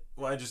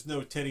just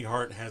know Teddy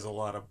Hart has a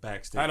lot of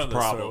backstage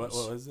problems.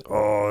 What was it?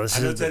 Oh, I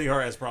know Teddy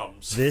Hart has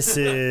problems. This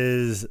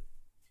is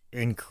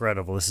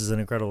incredible. This is an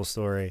incredible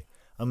story.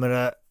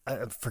 I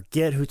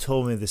forget who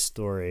told me this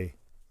story.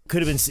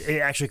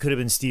 It actually could have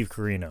been Steve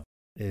Corino.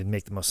 It'd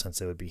make the most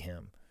sense it would be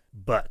him.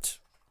 But,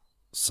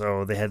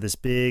 so they had this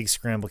big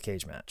scramble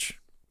cage match.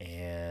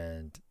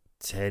 And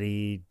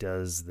Teddy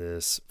does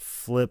this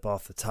flip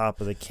off the top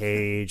of the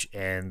cage,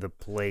 and the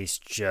place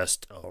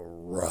just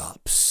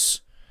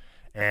erupts.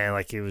 And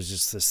like it was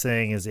just this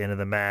thing is the end of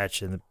the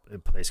match, and the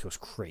place goes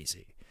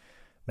crazy.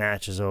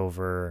 Match is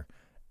over,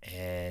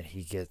 and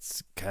he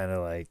gets kind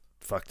of like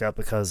fucked up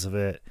because of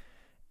it.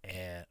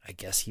 And I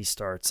guess he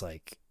starts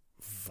like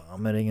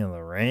vomiting in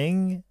the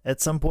ring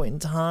at some point in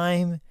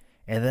time.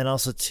 And then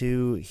also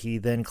too, he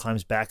then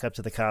climbs back up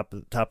to the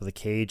top of the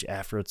cage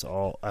after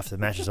the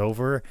match is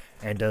over,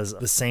 and does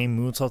the same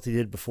moonsault he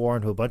did before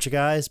onto a bunch of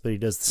guys, but he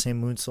does the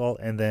same moonsault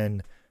and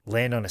then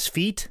land on his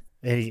feet.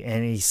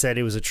 And he said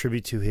it was a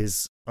tribute to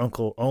his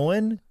Uncle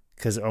Owen,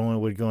 because Owen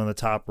would go on the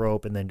top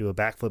rope and then do a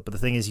backflip. But the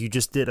thing is, you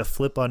just did a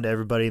flip onto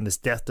everybody in this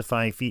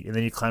death-defying feat, and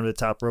then you climbed to the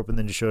top rope and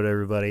then you showed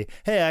everybody,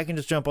 hey, I can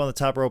just jump on the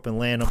top rope and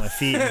land on my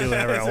feet and do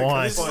whatever I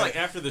want. This is like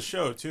after the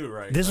show too,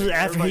 right? This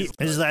like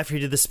was after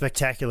he did the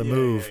spectacular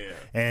move,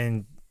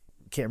 and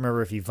can't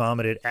remember if he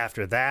vomited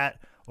after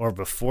that or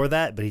before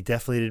that, but he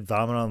definitely did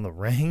vomit on the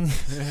ring.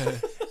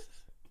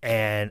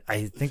 And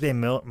I think they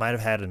might have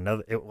had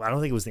another. I don't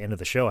think it was the end of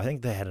the show. I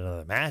think they had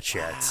another match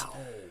yet. Wow.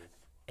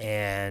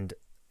 And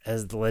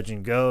as the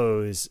legend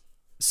goes,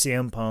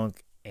 CM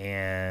Punk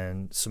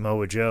and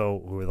Samoa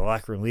Joe, who were the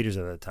locker room leaders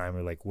at the time,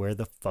 were like, where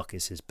the fuck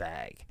is his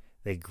bag?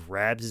 They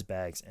grabbed his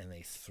bags and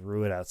they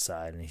threw it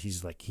outside. And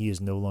he's like, he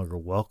is no longer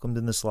welcomed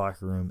in this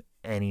locker room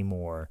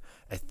anymore.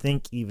 I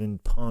think even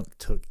Punk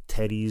took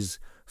Teddy's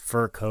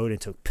fur coat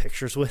and took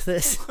pictures with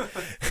it,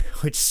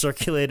 which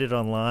circulated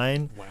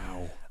online.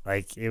 Wow.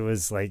 Like, it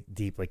was like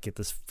deep, like, get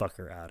this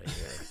fucker out of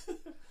here.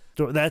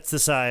 So that's the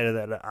side of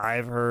that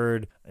I've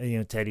heard. You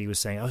know, Teddy was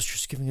saying, I was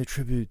just giving a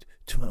tribute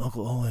to my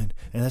Uncle Owen,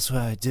 and that's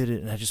why I did it,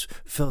 and I just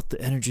felt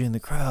the energy in the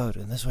crowd,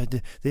 and that's why I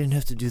did. They didn't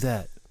have to do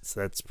that.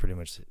 So that's pretty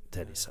much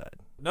Teddy's side.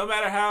 No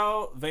matter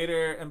how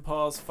Vader and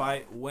Paul's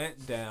fight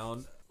went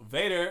down,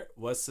 Vader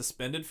was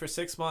suspended for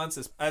 6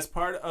 months. As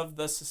part of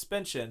the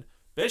suspension,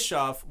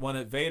 Bischoff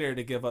wanted Vader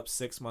to give up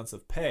 6 months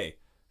of pay.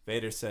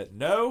 Vader said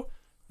no.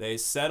 They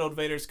settled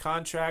Vader's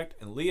contract,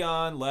 and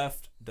Leon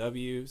left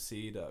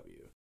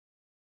WCW.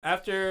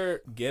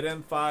 After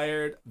getting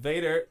fired,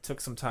 Vader took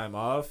some time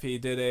off. He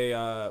did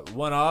a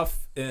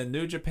one-off in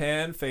New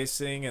Japan,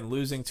 facing and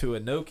losing to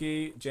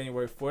Inoki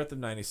January 4th of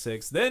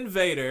 96. Then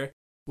Vader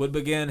would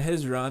begin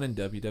his run in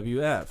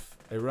WWF.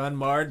 A run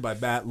marred by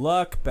bad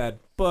luck, bad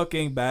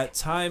booking, bad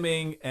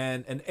timing,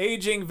 and an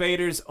aging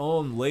Vader's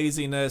own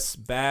laziness,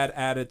 bad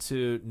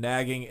attitude,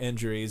 nagging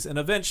injuries, and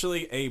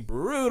eventually a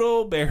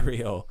brutal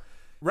burial.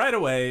 Right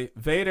away,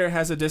 Vader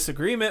has a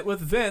disagreement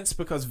with Vince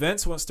because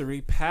Vince wants to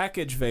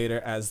repackage Vader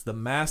as the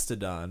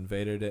Mastodon.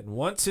 Vader didn't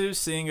want to,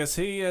 seeing as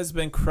he has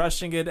been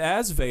crushing it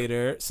as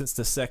Vader since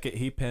the second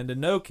he pinned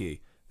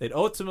Inoki. They'd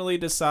ultimately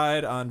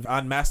decide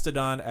on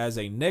Mastodon as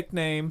a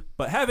nickname,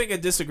 but having a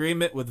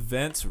disagreement with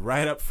Vince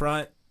right up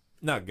front,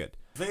 not good.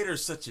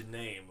 Vader's such a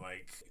name,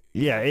 like...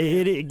 Yeah,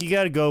 you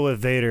got to go with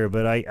Vader,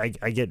 but I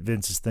get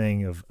Vince's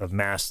thing of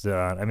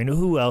Mastodon. I mean,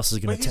 who else is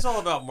going to... But he's all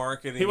about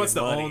marketing. He wants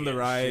to money own the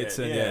rights.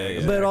 Shit. And yeah,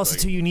 exactly. But also,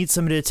 too, you need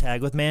somebody to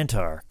tag with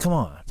Mantar. Come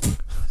on.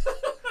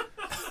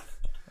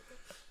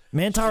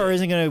 Mantar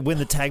isn't going to win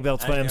the tag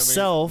belts by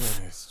himself.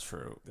 I mean, it's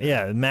true.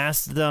 Yeah,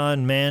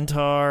 Mastodon,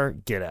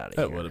 Mantar, get out of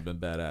here. That would have been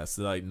badass,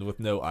 like, with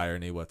no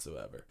irony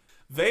whatsoever.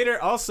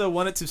 Vader also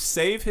wanted to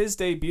save his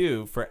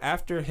debut for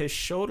after his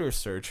shoulder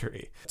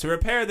surgery to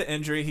repair the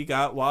injury he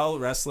got while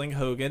wrestling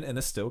Hogan in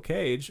a steel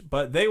cage,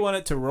 but they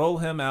wanted to roll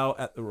him out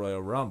at the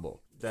Royal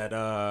Rumble.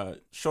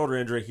 That shoulder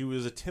injury, he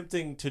was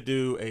attempting to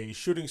do a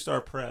shooting star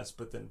press,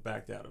 but then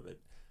backed out of it.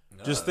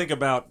 Just think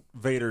about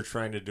Vader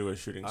trying to do a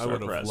shooting star press.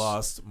 I would have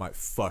lost my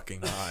fucking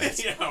mind.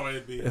 Yeah,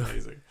 it'd be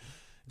amazing.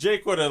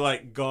 Jake would have,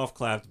 like, golf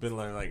clapped, been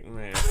like,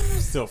 man,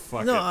 still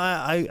fucking. No,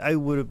 I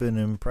would have been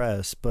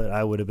impressed, but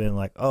I would have been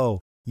like,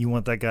 oh, you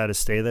want that guy to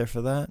stay there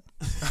for that?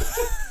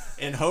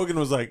 And Hogan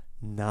was like,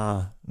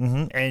 nah.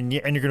 Mm-hmm. And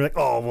you're going to be like,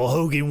 oh, well,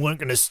 Hogan wasn't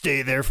going to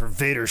stay there for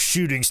Vader's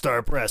shooting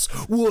star press.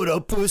 What a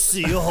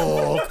pussy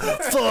Hulk.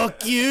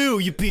 Fuck you,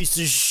 you piece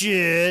of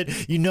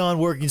shit. You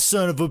non-working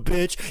son of a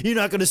bitch. You're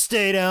not going to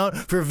stay down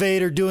for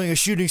Vader doing a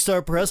shooting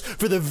star press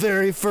for the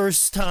very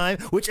first time,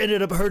 which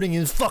ended up hurting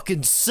his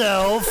fucking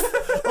self.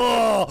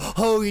 Oh,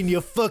 Hogan,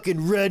 you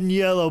fucking red and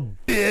yellow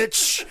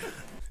bitch.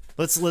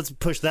 Let's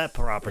push that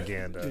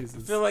propaganda. I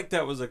feel like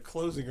that was a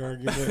closing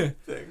argument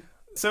thing.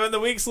 So in the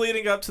weeks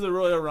leading up to the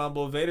Royal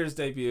Rumble, Vader's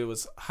debut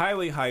was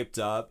highly hyped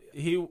up.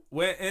 He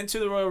went into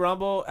the Royal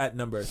Rumble at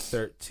number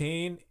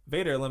 13.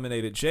 Vader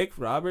eliminated Jake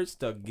Roberts,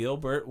 Doug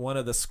Gilbert, one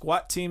of the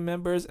SWAT team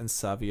members, and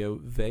Savio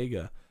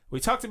Vega. We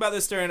talked about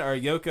this during our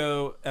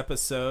Yoko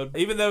episode.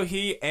 Even though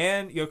he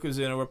and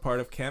Yokozuna were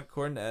part of Camp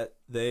Cornette,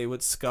 they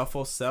would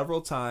scuffle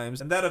several times,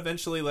 and that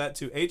eventually led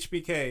to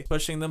HBK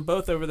pushing them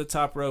both over the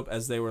top rope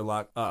as they were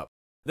locked up.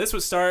 This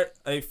would start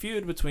a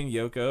feud between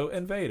Yoko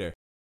and Vader.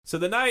 So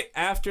the night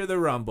after the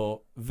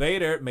Rumble,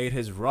 Vader made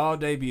his Raw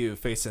debut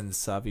facing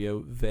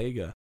Savio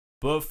Vega.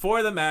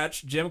 Before the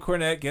match, Jim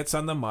Cornette gets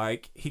on the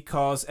mic. He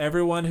calls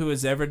everyone who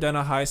has ever done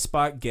a high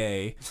spot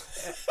gay,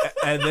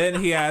 and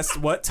then he asks,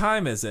 what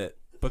time is it?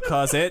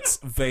 Because it's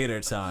Vader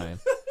time.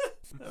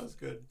 That was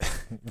good.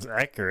 It's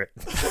accurate.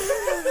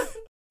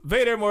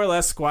 Vader more or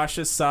less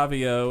squashes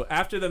Savio.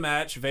 After the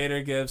match,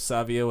 Vader gives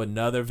Savio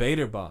another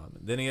Vader bomb.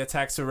 Then he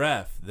attacks a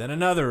ref, then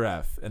another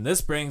ref. And this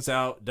brings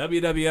out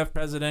WWF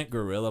President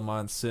Gorilla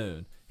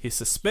Monsoon. He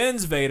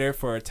suspends Vader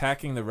for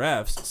attacking the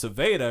refs, so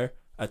Vader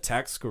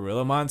attacks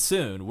Gorilla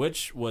Monsoon,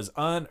 which was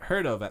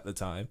unheard of at the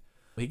time.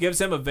 He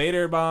gives him a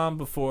Vader bomb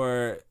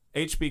before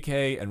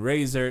HBK and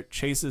Razor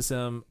chases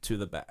him to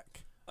the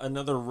back.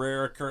 Another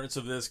rare occurrence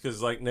of this,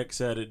 because like Nick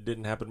said, it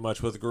didn't happen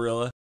much with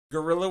Gorilla.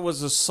 Gorilla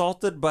was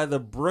assaulted by the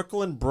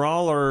Brooklyn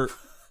Brawler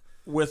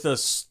with a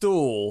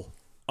stool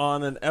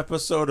on an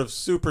episode of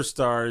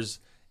Superstars.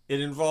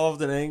 It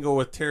involved an angle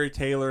with Terry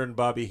Taylor and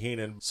Bobby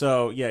Heenan.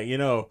 So,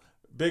 yeah,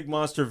 Big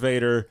Monster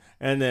Vader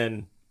and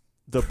then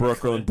the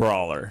Brooklyn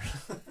Brawler.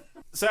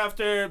 So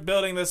after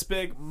building this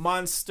big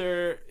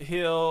monster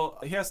heel,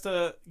 he has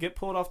to get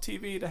pulled off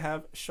TV to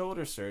have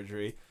shoulder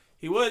surgery.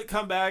 He would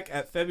come back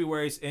at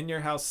February's In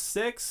Your House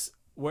 6,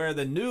 where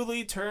the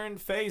newly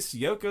turned face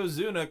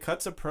Yokozuna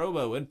cuts a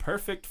promo in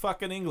perfect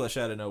fucking English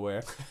out of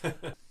nowhere.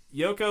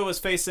 Yoko was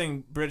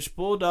facing British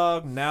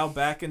Bulldog, now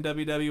back in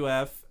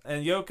WWF,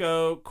 and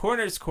Yoko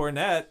corners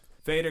Cornette.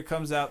 Vader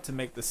comes out to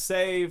make the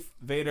save.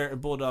 Vader and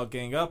Bulldog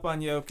gang up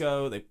on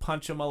Yoko. They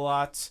punch him a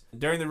lot.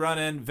 During the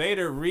run-in,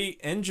 Vader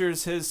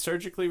re-injures his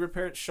surgically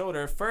repaired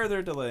shoulder,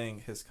 further delaying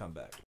his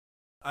comeback.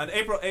 On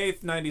April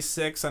 8th,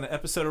 96, on an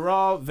episode of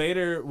Raw,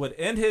 Vader would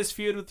end his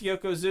feud with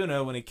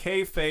Yokozuna when he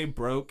kayfabe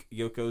broke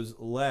Yoko's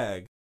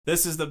leg.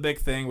 This is the big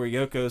thing where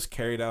Yoko's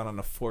carried out on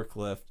a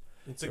forklift.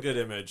 It's a good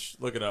image.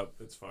 Look it up.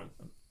 It's fun.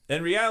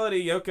 In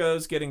reality,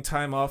 Yoko's getting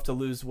time off to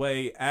lose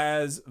weight,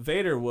 as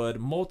Vader would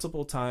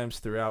multiple times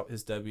throughout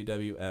his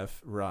WWF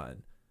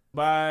run.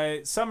 By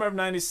summer of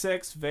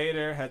 96,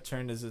 Vader had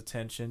turned his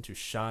attention to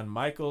Shawn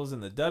Michaels in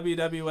the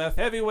WWF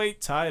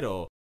Heavyweight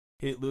title.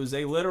 He'd lose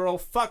a literal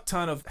fuck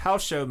ton of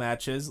house show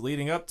matches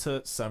leading up to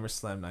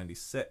SummerSlam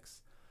 96.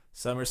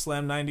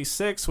 SummerSlam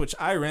 96, which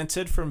I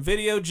rented from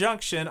Video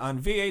Junction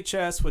on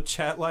VHS with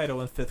Chat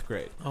Lido in 5th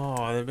grade.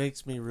 Oh, that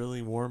makes me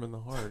really warm in the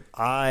heart.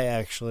 I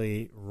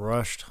actually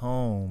rushed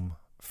home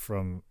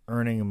from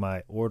earning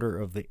my Order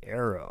of the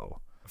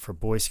Arrow for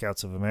Boy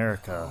Scouts of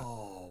America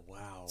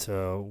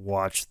to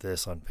watch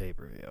this on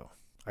pay-per-view.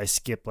 I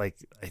skipped, I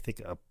think,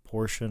 a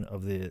portion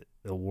of the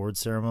award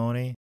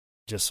ceremony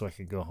just so I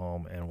could go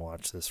home and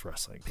watch this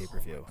wrestling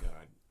pay-per-view. Oh, my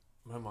God.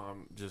 My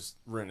mom just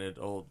rented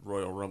old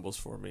Royal Rumbles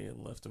for me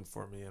and left them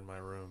for me in my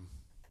room.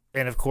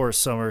 And, of course,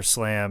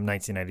 SummerSlam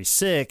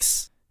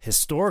 1996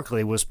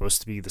 historically was supposed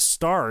to be the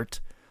start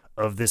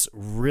of this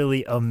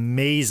really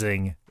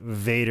amazing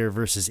Vader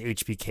versus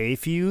HBK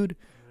feud,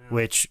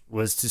 which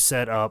was to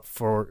set up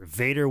for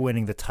Vader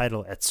winning the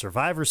title at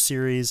Survivor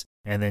Series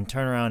and then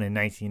turn around in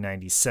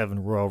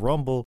 1997 Royal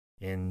Rumble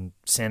in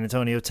San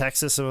Antonio,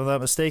 Texas, if I'm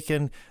not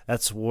mistaken.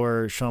 That's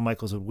where Shawn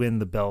Michaels would win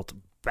the belt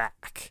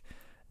back.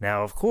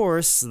 Now, of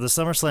course, the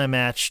SummerSlam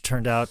match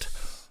turned out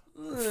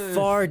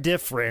far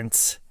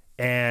different,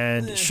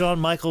 and Shawn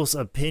Michaels'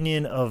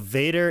 opinion of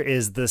Vader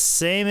is the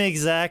same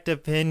exact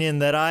opinion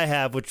that I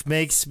have, which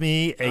makes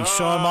me a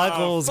Shawn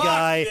Michaels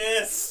guy.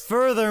 This.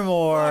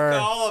 Furthermore,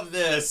 Fuck all of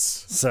this.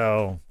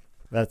 So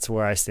that's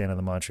where I stand on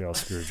the Montreal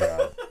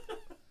Screwjob.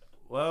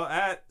 Well,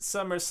 at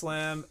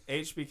SummerSlam,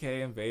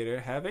 HBK and Vader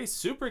have a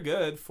super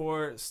good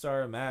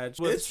 4-star match.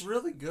 It's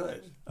really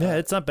good. Yeah,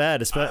 it's not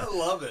bad. I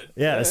love it.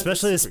 Yeah,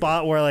 especially the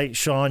spot where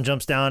Shawn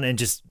jumps down and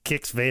just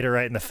kicks Vader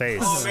right in the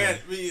face. Oh man,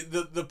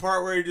 the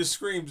part where he just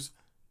screams,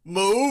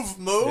 "Move,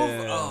 move!"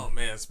 Yeah. Oh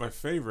man, it's my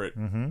favorite.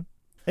 Mm-hmm.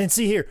 And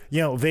see here,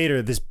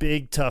 Vader, this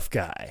big tough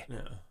guy.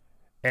 Yeah.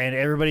 And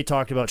everybody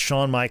talked about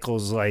Shawn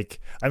Michaels. I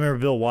remember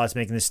Bill Watts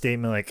making this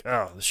statement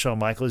Shawn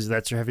Michaels,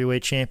 that's your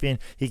heavyweight champion.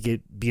 He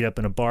get beat up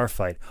in a bar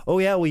fight. Oh,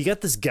 yeah, well, you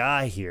got this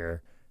guy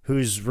here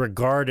who's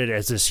regarded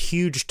as this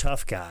huge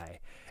tough guy.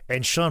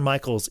 And Shawn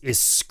Michaels is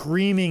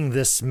screaming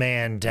this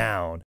man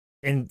down.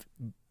 And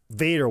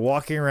Vader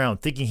walking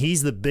around thinking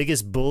he's the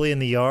biggest bully in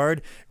the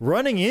yard,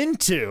 running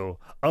into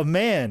a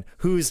man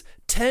who's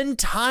 10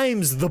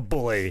 times the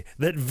bully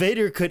that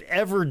Vader could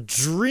ever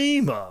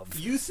dream of.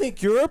 You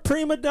think you're a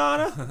prima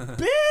donna?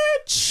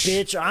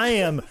 Bitch, I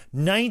am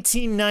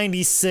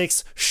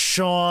 1996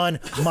 Shawn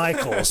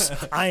Michaels.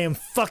 I am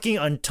fucking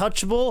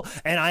untouchable,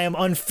 and I am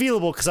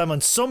unfeelable because I'm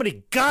on so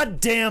many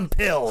goddamn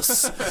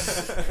pills.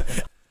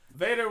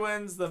 Vader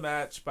wins the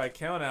match by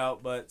count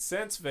out, but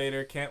since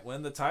Vader can't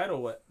win the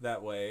title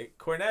that way,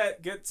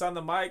 Cornette gets on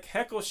the mic,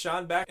 heckles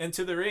Shawn back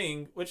into the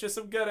ring, which is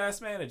some good-ass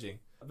managing.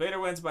 Vader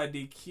wins by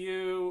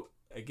DQ.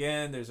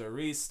 Again, there's a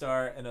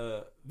restart, and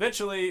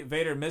eventually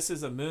Vader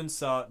misses a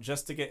moonsault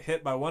just to get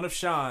hit by one of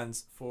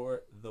Shawn's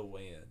for the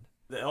win.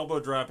 The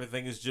elbow drop, I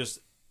think, is just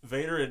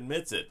Vader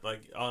admits it.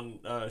 On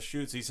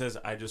shoots, he says,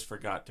 "I just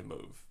forgot to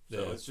move."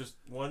 So It's just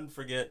one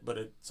forget, but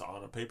it's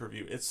on a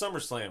pay-per-view. It's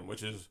SummerSlam,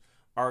 which is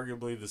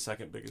arguably the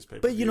second biggest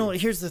pay-per-view. But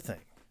here's the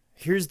thing.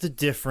 Here's the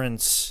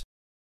difference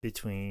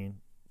between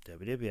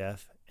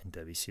WWF and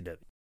WCW.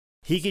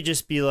 He could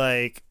just be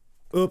like,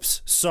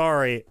 "Oops,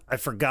 sorry, I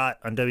forgot"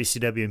 on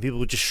WCW, and people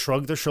would just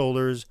shrug their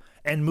shoulders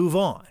and move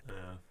on. Yeah.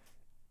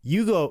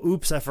 You go,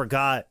 "Oops, I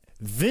forgot."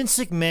 Vince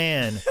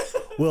McMahon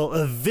will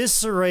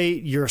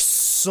eviscerate your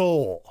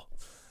soul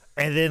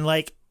and then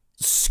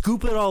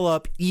scoop it all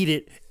up, eat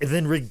it, and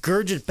then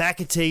regurgitate back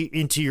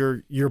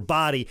into your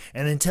body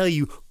and then tell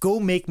you, "Go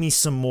make me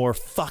some more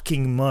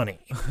fucking money."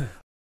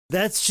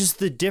 That's just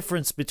the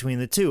difference between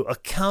the two.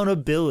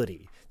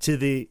 Accountability to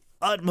the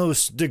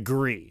utmost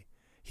degree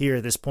here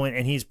at this point,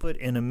 and he's put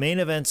in a main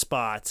event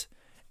spot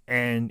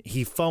and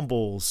he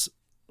fumbles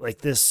like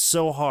this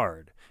so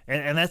hard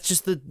And that's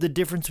just the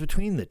difference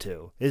between the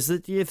two. Is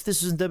that if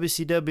this was in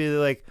WCW, they're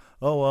like,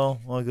 oh,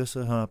 well, I guess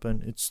it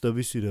happened. It's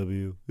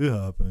WCW. It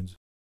happens.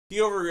 He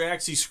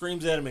overreacts. He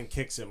screams at him and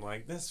kicks him.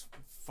 Like, that's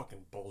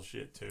fucking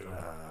bullshit, too.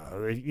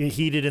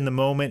 Heated in the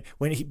moment.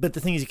 But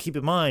the thing is, you keep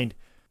in mind,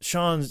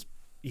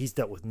 he's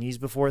dealt with knees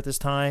before at this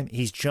time.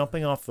 He's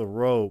jumping off the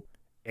rope,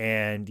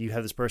 and you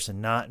have this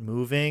person not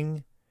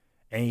moving,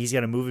 and he's got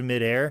to move in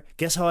midair.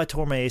 Guess how I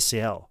tore my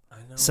ACL? I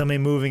know. Somebody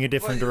moving a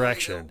different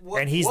direction.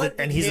 He's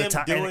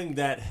doing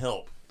that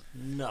help?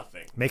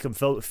 Nothing. Make him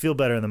feel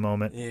better in the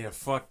moment. Yeah,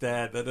 fuck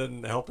that. That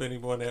doesn't help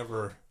anyone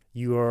ever.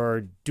 You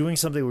are doing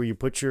something where you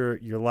put your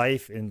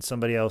life in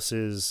somebody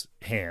else's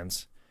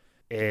hands,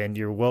 and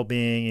your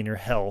well-being and your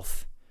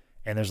health,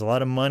 and there's a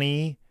lot of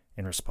money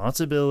and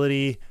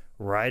responsibility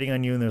riding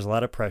on you, and there's a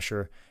lot of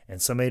pressure,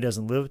 and somebody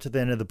doesn't live to the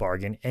end of the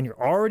bargain, and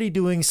you're already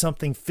doing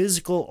something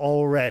physical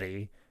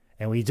already,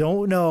 and we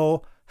don't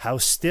know how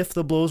stiff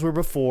the blows were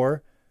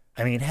before.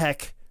 I mean,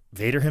 heck,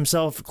 Vader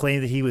himself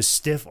claimed that he was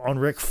stiff on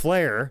Ric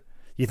Flair.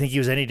 You think he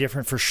was any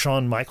different for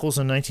Shawn Michaels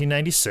in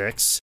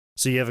 1996?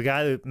 So you have a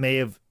guy that may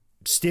have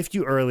stiffed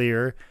you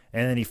earlier,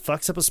 and then he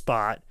fucks up a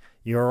spot.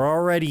 You're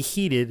already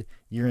heated.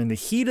 You're in the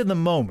heat of the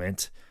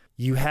moment.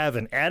 You have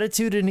an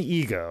attitude and an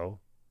ego.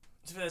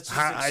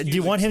 Do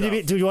you want him to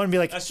be? Do you want to be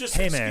like, that's just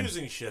hey man?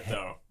 Excusing shit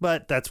though.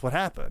 But that's what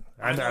happened.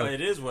 I know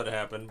it is what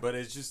happened, but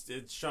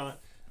it's Shawn.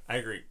 I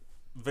agree.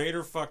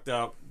 Vader fucked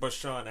up, but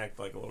Shawn acted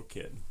like a little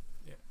kid.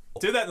 Yeah.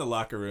 Do that in the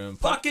locker room.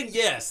 Fucking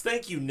yes,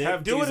 thank you,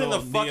 Nick. Do it in the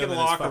fucking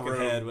locker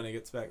room. Head when he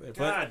gets back there.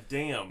 God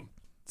damn.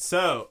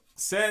 So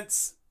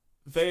since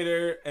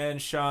Vader and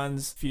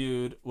Shawn's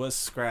feud was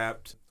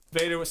scrapped,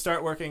 Vader would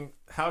start working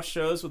house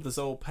shows with his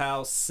old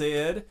pal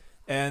Sid.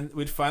 And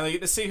we'd finally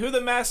get to see who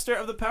the master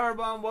of the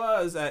powerbomb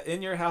was at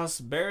In Your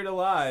House Buried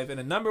Alive in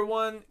a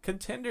 #1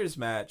 contenders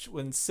match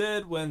when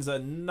Sid wins a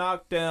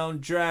knockdown,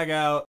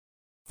 drag-out,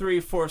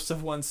 3/4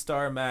 of 1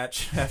 star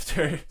match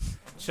after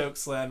choke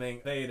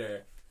slamming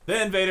Vader.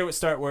 Then Vader would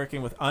start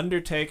working with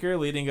Undertaker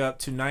leading up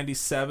to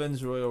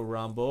 97's Royal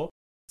Rumble.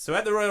 So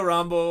at the Royal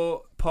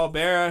Rumble, Paul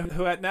Bearer,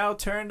 who had now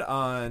turned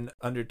on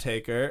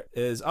Undertaker,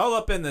 is all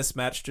up in this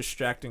match,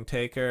 distracting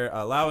Taker,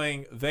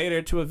 allowing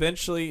Vader to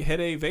eventually hit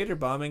a Vader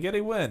bomb and get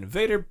a win.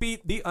 Vader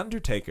beat The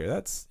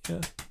Undertaker.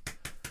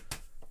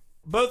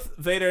 Both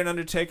Vader and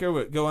Undertaker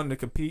would go on to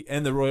compete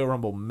in the Royal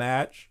Rumble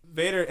match.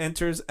 Vader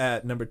enters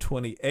at number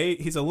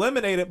 28. He's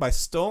eliminated by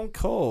Stone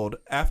Cold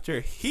after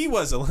he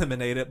was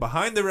eliminated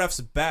behind the ref's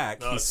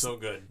back. Oh, it's so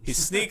good. He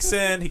sneaks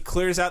in, he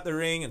clears out the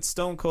ring, and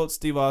Stone Cold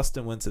Steve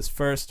Austin wins his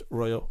first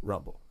Royal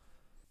Rumble.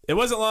 It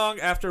wasn't long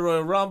after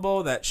Royal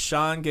Rumble that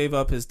Shawn gave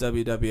up his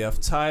WWF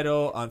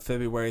title on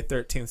February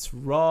 13th's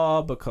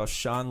Raw because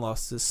Shawn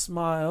lost his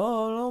smile.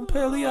 Oh, no,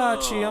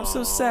 Pagliacci, I'm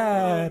so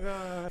sad.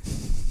 Oh,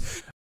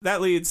 that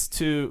leads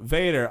to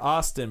Vader,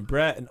 Austin,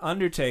 Brett, and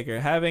Undertaker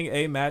having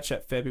a match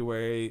at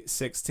February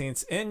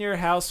 16th's In Your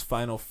House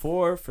Final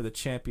 4 for the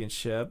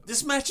championship.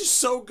 This match is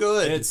so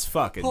good. It's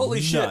fucking holy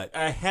nut. shit.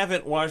 I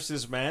haven't watched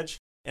this match,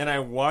 and I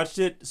watched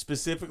it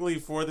specifically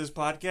for this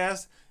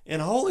podcast,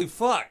 and holy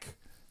fuck.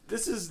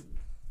 This is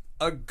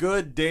a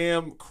good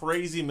damn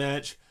crazy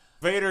match.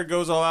 Vader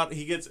goes all out.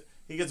 He gets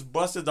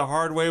busted the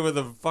hard way with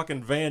a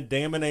fucking Van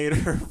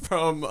Daminator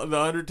from The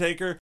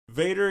Undertaker.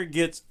 Vader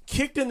gets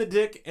kicked in the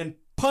dick and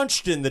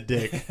punched in the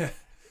dick.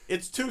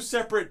 It's 2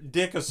 separate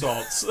dick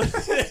assaults.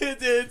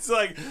 It's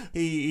like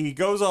he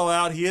goes all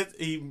out.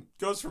 He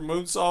goes for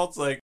moonsaults.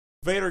 Like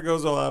Vader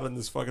goes all out in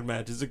this fucking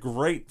match. It's a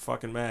great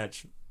fucking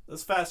match.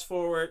 Let's fast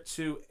forward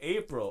to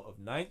April of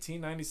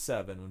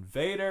 1997 when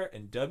Vader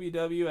and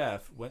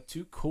WWF went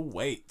to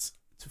Kuwait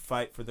to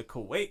fight for the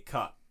Kuwait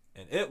Cup,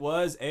 and it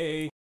was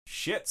a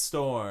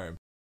shitstorm.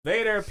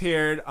 Vader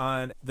appeared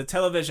on the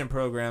television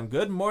program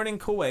Good Morning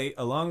Kuwait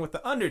along with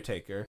The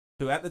Undertaker,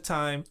 who at the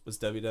time was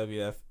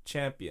WWF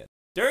champion.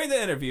 During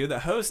the interview, the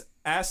host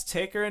asked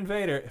Taker and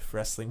Vader if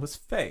wrestling was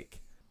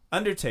fake.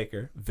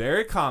 Undertaker,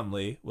 very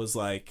calmly, was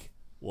like,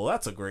 well,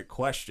 that's a great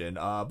question.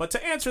 But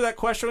to answer that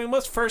question, we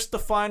must first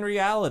define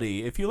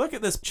reality. If you look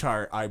at this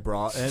chart I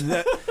brought,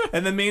 and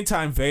in the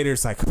meantime,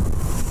 Vader's like...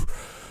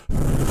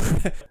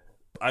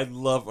 I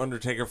love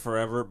Undertaker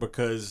forever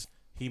because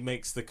he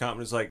makes the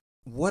comments like,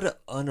 what an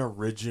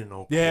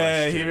unoriginal question.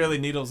 Yeah, he really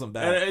needles them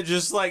back. And it's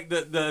just like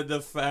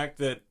the fact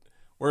that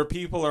where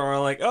people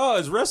are like, oh,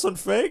 is wrestling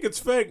fake? It's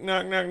fake.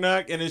 Knock, knock,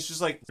 knock. And it's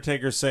just like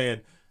Undertaker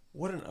saying,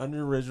 what an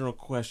unoriginal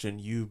question,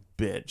 you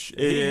bitch.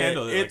 He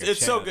handled it like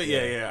it's so good.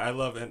 Yeah. I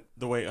love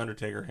the way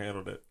Undertaker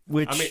handled it.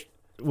 Which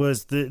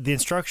was the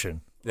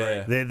instruction.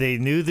 Yeah. They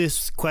knew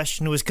this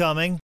question was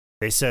coming.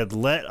 They said,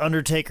 let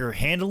Undertaker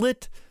handle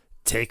it.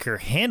 Taker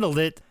handled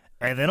it.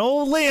 And then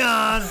old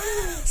Leon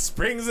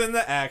springs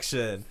into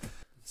action.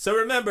 So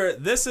remember,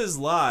 this is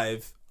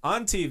live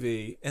on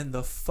TV in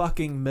the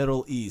fucking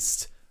Middle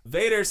East.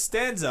 Vader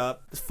stands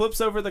up, flips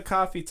over the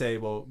coffee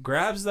table,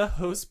 grabs the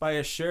host by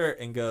his shirt,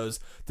 and goes,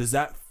 does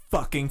that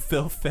fucking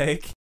feel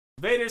fake?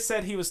 Vader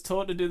said he was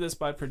told to do this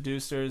by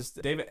producers.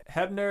 David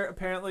Hebner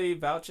apparently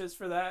vouches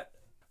for that.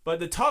 But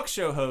the talk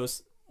show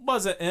host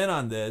wasn't in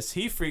on this.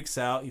 He freaks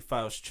out. He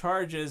files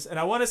charges. And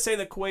I want to say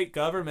the Kuwait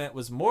government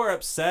was more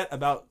upset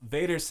about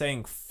Vader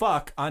saying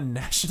fuck on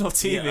national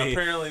TV. Yeah,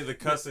 apparently the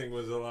cussing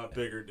was a lot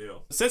bigger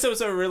deal. Since it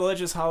was a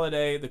religious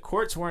holiday, the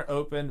courts weren't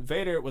open.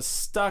 Vader was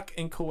stuck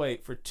in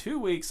Kuwait for 2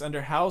 weeks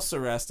under house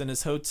arrest in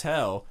his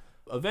hotel.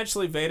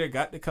 Eventually, Vader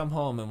got to come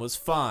home and was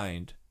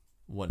fined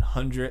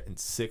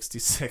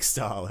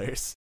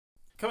 $166.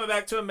 Coming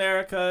back to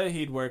America,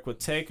 he'd work with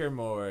Taker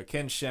more,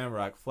 Ken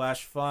Shamrock,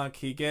 Flash Funk.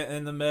 He'd get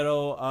in the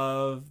middle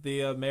of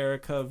the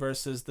America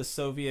versus the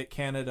Soviet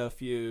Canada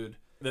feud.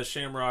 The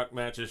Shamrock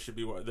matches should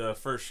be the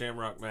first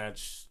Shamrock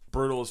match.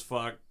 Brutal as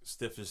fuck,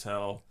 stiff as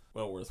hell.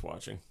 Well worth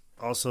watching.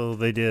 Also,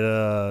 they did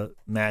a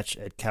match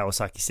at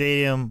Kawasaki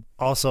Stadium.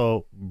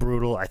 Also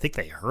brutal. I think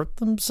they hurt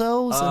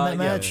themselves in that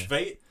match.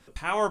 The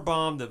power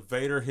bomb that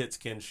Vader hits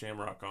Ken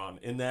Shamrock on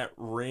in that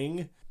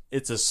ring,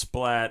 it's a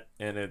splat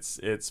and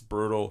it's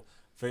brutal.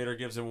 Vader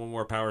gives him one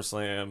more power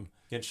slam.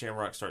 Ken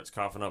Shamrock starts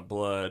coughing up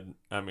blood.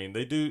 I mean,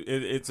 they do.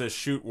 It's a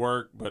shoot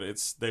work, but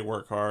they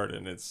work hard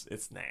and it's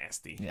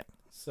nasty. Yeah.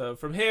 So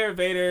from here,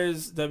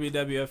 Vader's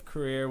WWF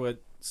career would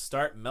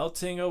start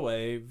melting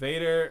away.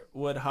 Vader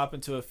would hop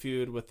into a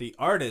feud with the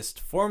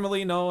Artist,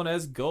 formerly known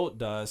as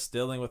Goldust,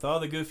 dealing with all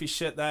the goofy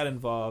shit that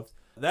involved.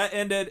 That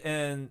ended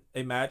in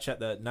a match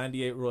at the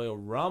 '98 Royal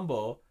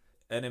Rumble,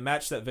 and a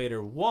match that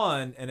Vader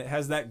won, and it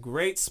has that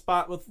great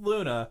spot with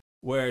Luna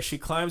where she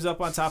climbs up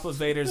on top of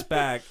Vader's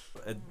back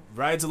and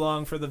rides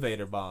along for the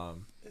Vader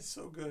bomb. It's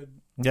so good.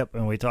 Yep,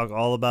 and we talk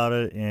all about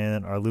it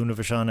in our Luna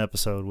Vachon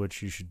episode,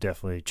 which you should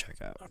definitely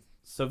check out.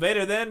 So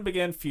Vader then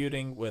began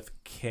feuding with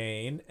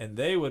Kane, and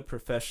they would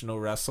professional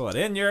wrestle at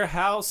In Your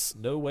House,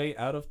 No Way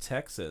Out of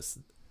Texas.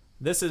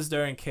 This is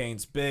during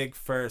Kane's big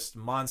first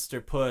monster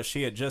push.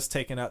 He had just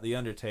taken out The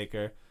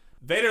Undertaker.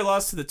 Vader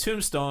lost to the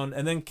Tombstone,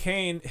 and then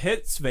Kane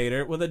hits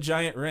Vader with a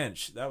giant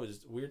wrench. That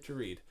was weird to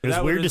read. It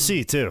was weird to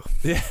see, too.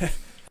 Yeah.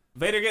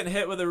 Vader getting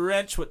hit with a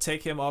wrench would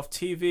take him off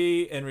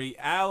TV. In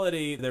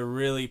reality, they're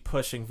really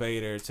pushing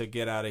Vader to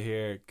get out of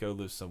here, go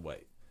lose some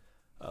weight.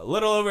 A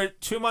little over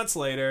 2 months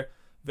later,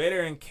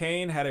 Vader and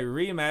Kane had a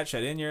rematch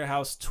at In Your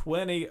House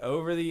 20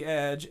 Over the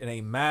Edge in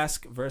a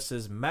mask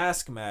versus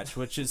mask match,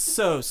 which is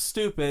so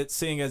stupid,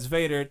 seeing as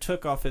Vader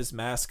took off his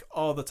mask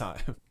all the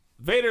time.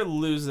 Vader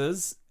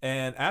loses,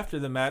 and after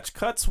the match,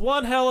 cuts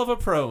one hell of a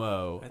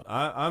promo.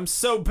 I'm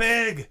so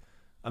big.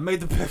 I made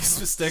the biggest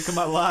mistake of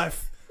my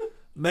life.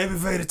 Maybe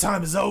Vader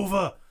time is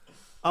over.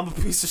 I'm a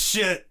piece of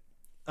shit.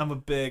 I'm a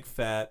big,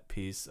 fat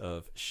piece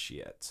of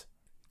shit.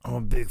 I'm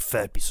a big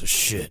fat piece of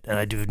shit, and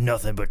I do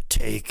nothing but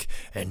take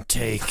and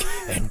take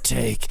and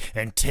take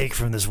and take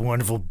from this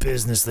wonderful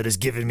business that has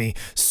given me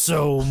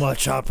so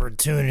much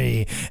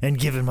opportunity and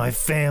given my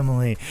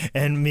family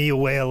and me a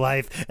way of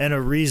life and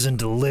a reason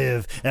to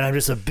live, and I'm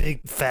just a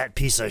big fat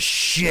piece of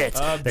shit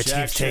that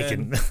keeps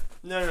taking.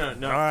 No.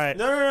 All right.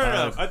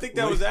 No. I think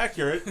that was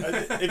accurate.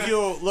 If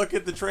you'll look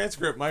at the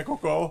transcript, Michael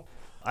Cole.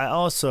 I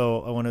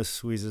want to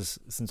squeeze this,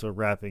 since we're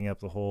wrapping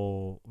up the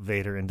whole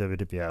Vader and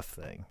WWF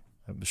thing.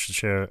 I should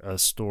share a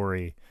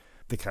story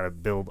to kind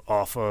of build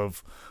off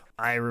of.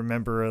 I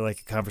remember like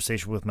a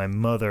conversation with my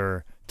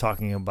mother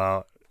talking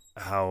about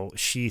how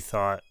she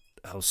thought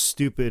how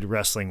stupid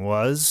wrestling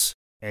was.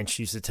 And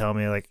she used to tell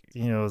me, like,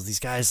 you know, these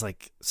guys,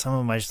 like, some of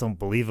them I just don't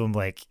believe them,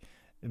 like,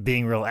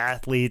 being real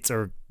athletes,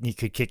 or you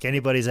could kick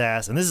anybody's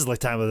ass. And this is like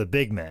time of the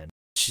big men.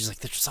 She's like,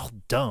 they're just all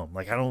dumb.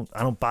 Like, I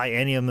don't buy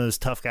any of those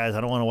tough guys.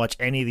 I don't want to watch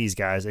any of these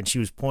guys. And she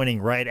was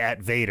pointing right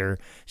at Vader.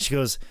 She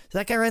goes,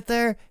 that guy right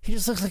there, he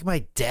just looks like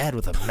my dad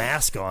with a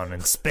mask on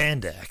and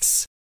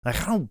spandex.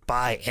 Like, I don't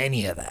buy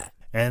any of that.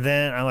 And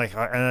then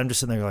I'm just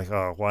sitting there like,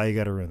 oh, why you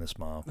got to ruin this,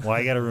 Mom? Why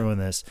you got to ruin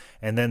this?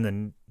 And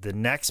then the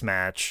next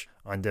match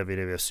on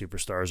WWF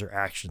Superstars or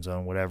Action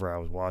Zone, whatever I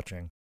was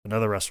watching,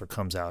 another wrestler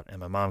comes out, and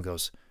my mom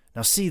goes,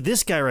 now see,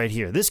 this guy right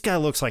here, this guy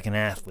looks like an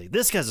athlete.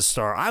 This guy's a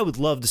star. I would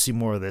love to see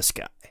more of this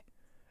guy.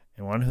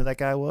 And wonder who that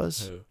guy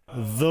was?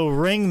 Who? The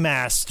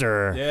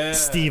Ringmaster, yeah.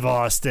 Steve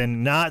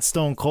Austin, not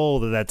Stone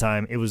Cold at that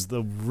time. It was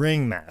the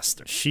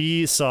Ringmaster.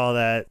 She saw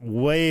that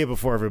way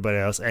before everybody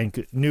else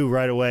and knew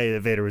right away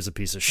that Vader was a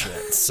piece of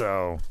shit.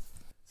 So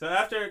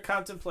after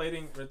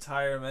contemplating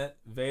retirement,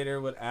 Vader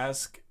would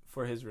ask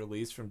for his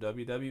release from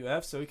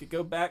WWF so he could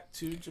go back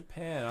to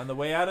Japan. On the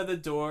way out of the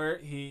door,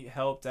 he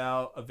helped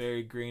out a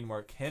very green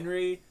Mark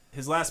Henry.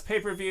 His last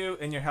pay-per-view,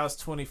 In Your House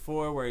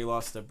 24, where he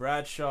lost to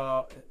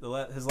Bradshaw.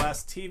 His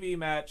last TV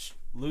match,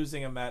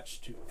 losing a match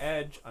to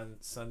Edge on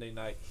Sunday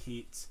Night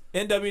Heat.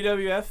 In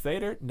WWF,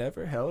 Vader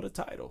never held a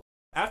title.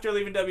 After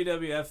leaving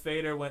WWF,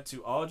 Vader went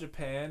to All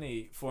Japan.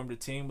 He formed a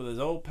team with his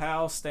old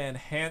pal, Stan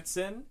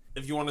Hansen.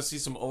 If you want to see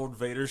some old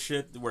Vader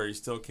shit where he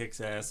still kicks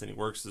ass and he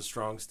works the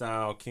strong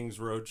style King's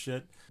Road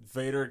shit,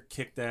 Vader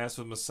kicked ass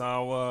with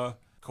Misawa,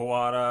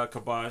 Kawada,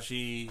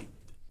 Kobashi.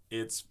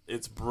 It's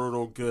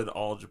brutal, good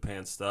All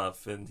Japan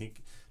stuff. And he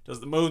does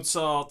the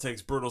moonsault,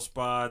 takes brutal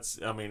spots.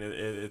 I mean,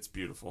 it's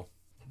beautiful.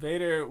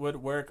 Vader would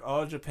work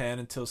All Japan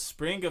until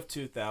spring of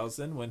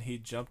 2000 when he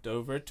jumped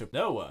over to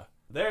Noah.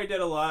 There he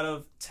did a lot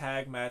of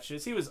tag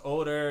matches. He was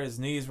older, his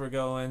knees were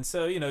going,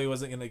 so, he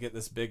wasn't going to get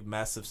this big,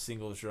 massive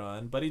singles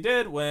run. But he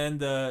did win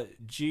the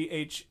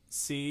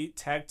GHC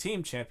Tag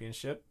Team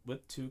Championship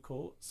with Too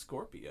Cold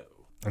Scorpio.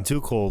 And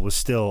Too Cold was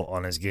still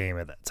on his game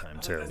at that time,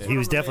 too. He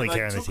was definitely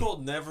carrying the team. Too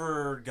Cold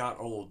never got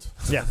old.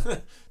 Yeah.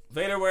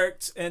 Vader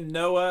worked in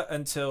Noah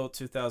until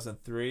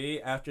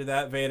 2003. After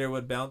that, Vader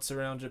would bounce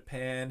around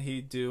Japan.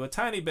 He'd do a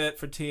tiny bit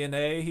for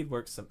TNA. He'd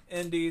work some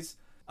indies.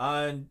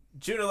 On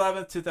June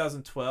 11th,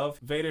 2012,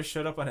 Vader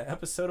showed up on an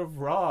episode of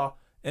Raw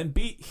and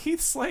beat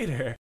Heath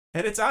Slater.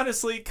 And it's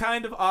honestly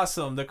kind of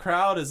awesome. The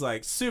crowd is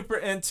like super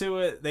into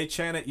it. They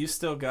chant it, "You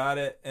still got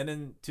it." And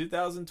in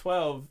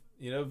 2012,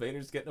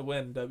 Vader's getting a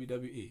win in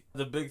WWE.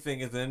 The big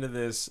thing at the end of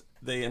this,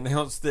 they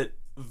announced that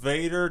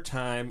Vader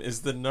time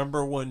is the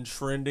 #1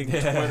 trending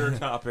Twitter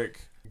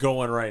topic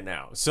going right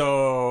now.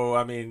 So,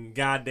 I mean,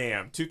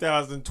 goddamn,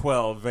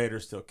 2012,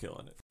 Vader's still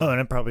killing it. Oh, and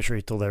I'm probably sure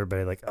he told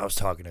everybody, like, I was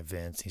talking to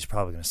Vince. He's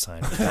probably going to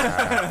sign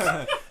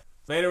it.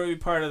 Vader would be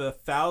part of the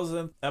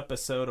 1000th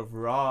episode of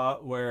Raw,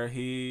 where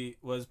he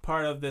was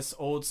part of this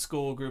old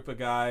school group of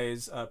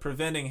guys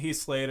preventing Heath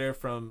Slater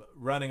from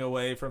running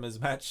away from his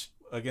match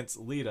against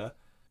Lita.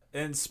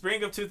 In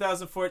spring of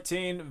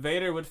 2014,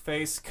 Vader would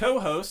face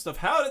co-host of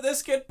How Did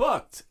This Get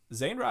Booked,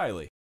 Zane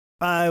Riley.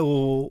 I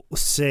will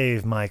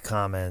save my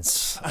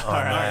comments on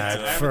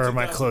that for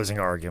my closing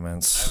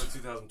arguments. I have a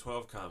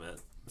 2012 comment.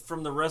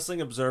 From the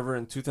Wrestling Observer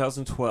in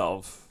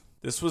 2012,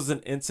 this was an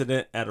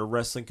incident at a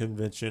wrestling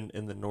convention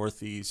in the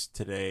Northeast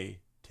today,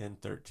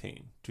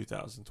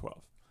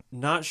 10/13/2012.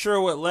 Not sure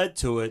what led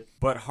to it,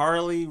 but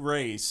Harley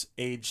Race,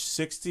 age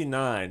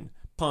 69,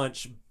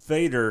 punched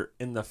Vader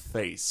in the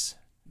face.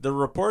 The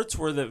reports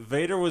were that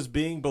Vader was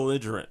being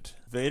belligerent.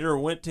 Vader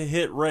went to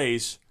hit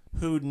Race,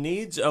 who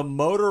needs a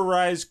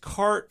motorized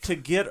cart to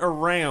get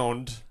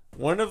around.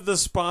 One of the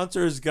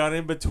sponsors got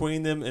in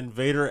between them, and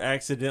Vader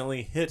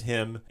accidentally hit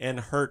him and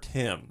hurt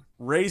him.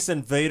 Race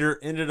and Vader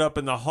ended up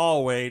in the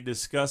hallway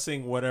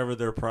discussing whatever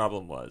their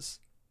problem was.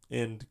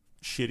 End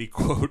shitty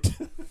quote.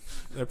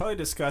 They're probably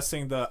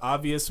discussing the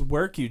obvious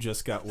work you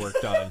just got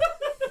worked on,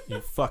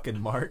 you fucking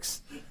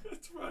marks.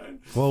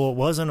 Well, what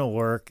wasn't a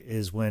work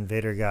is when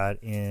Vader got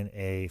in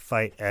a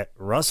fight at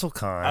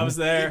WrestleCon. I was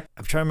there.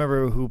 I'm trying to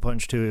remember who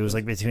punched who. It was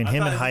like between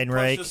him and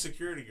Heinrich. He punched a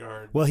security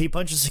guard. Well, he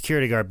punched a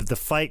security guard, but the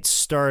fight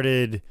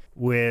started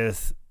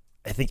with,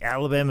 I think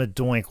Alabama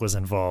Doink was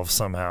involved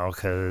somehow,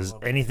 because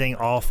anything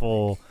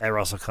awful at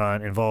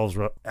WrestleCon involves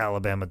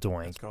Alabama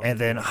Doink. And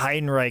then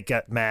Heinrich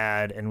got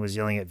mad and was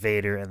yelling at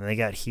Vader, and then they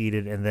got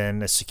heated, and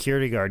then a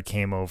security guard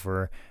came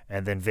over,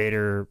 and then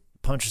Vader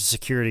punched a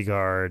security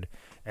guard.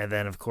 And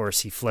then, of course,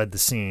 he fled the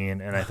scene,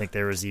 and I think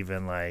there was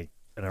even, like,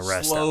 an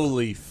arrest.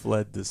 Slowly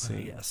fled the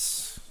scene.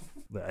 Yes.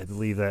 But I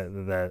believe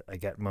that I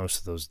got most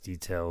of those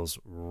details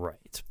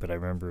right. But I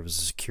remember it was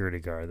a security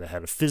guard that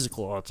had a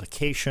physical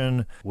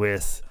altercation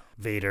with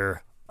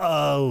Vader,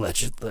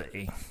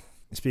 allegedly.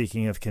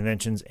 Speaking of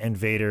conventions and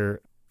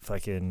Vader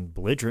fucking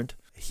belligerent,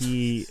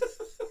 he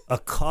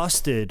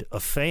accosted a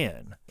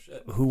fan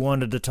who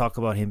wanted to talk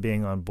about him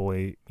being on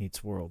Boy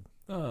Meets World.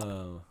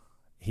 Oh.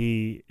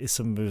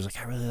 Somebody was like,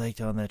 I really liked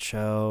you on that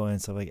show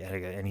and stuff like that.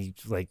 And he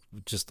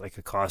just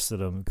accosted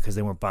him because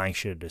they weren't buying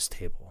shit at his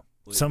table.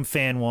 Some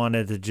fan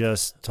wanted to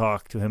just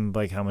talk to him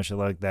like how much I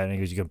liked that, and he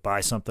goes, "You can buy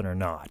something or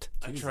not."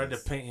 I tried to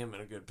paint him in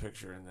a good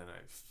picture, and then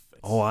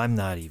I'm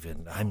not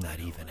even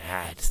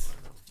at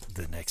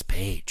the next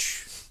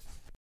page.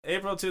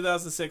 April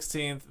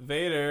 2016,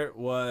 Vader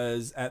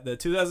was at the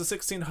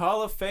 2016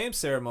 Hall of Fame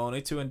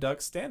ceremony to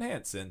induct Stan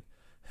Hansen.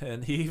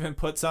 And he even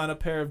puts on a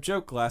pair of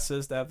joke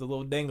glasses that have the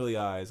little dangly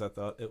eyes. I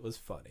thought it was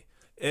funny.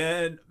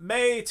 In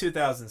May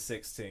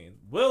 2016,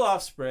 Will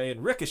Ospreay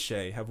and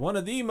Ricochet have one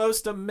of the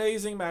most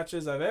amazing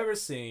matches I've ever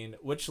seen,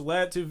 which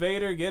led to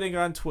Vader getting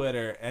on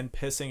Twitter and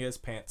pissing his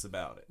pants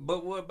about it.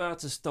 But what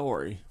about the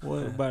story?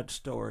 What about the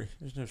story?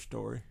 There's no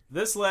story.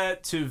 This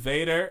led to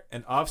Vader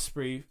and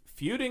Ospreay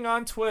feuding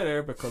on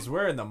Twitter because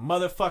we're in the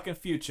motherfucking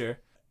future.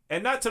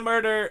 And not to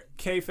murder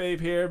kayfabe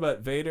here, but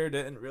Vader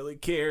didn't really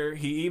care.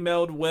 He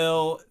emailed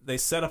Will. They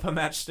set up a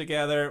match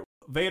together.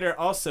 Vader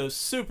also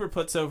super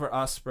puts over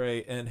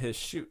Ospreay in his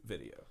shoot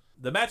video.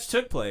 The match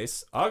took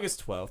place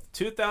August 12th,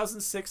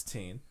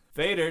 2016.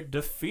 Vader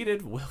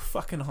defeated Will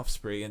fucking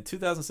Ospreay in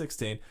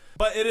 2016.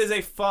 But it is a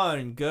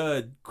fun,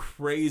 good,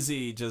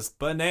 crazy, just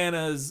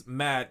bananas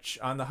match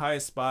on the High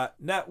Spot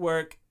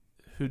Network,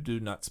 who do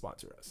not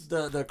sponsor us.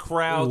 The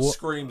crowd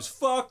screams,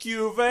 "Fuck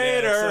you,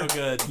 Vader!" Yeah, so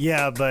good.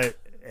 Yeah, but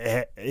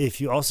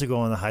if you also go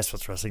on the High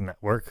Spots Wrestling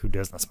Network, who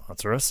does not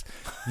sponsor us,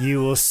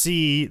 you will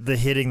see the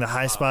Hitting the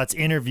High Spots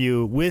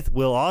interview with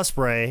Will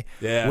Ospreay,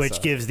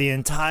 which gives the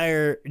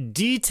entire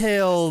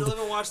detailed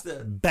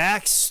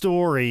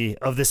backstory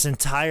of this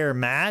entire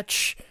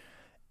match.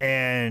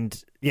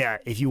 And yeah,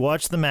 if you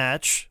watch the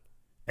match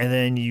and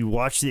then you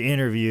watch the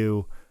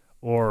interview,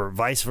 or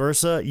vice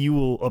versa, you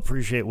will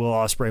appreciate Will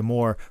Ospreay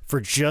more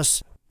for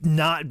just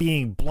not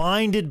being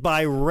blinded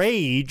by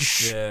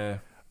rage. Yeah.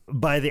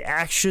 By the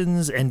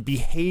actions and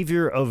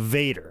behavior of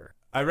Vader.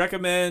 I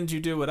recommend you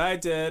do what I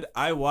did.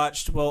 I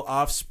watched Will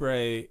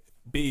Ospreay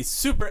be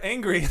super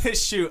angry in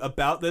his shoot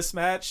about this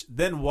match,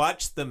 then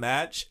watched the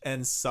match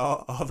and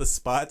saw all the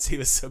spots he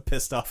was so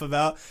pissed off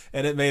about,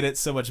 and it made it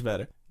so much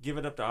better. Give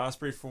it up to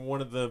Ospreay for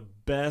one of the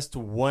best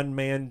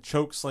one-man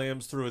choke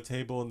slams through a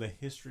table in the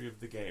history of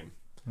the game.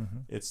 Mm-hmm.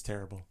 It's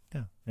terrible.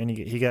 Yeah, and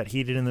he got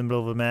heated in the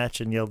middle of a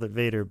match and yelled at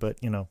Vader, but,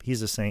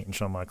 he's a saint and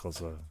Shawn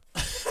Michaels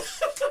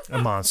a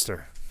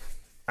monster.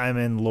 I'm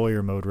in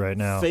lawyer mode right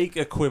now. Fake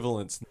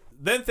equivalence.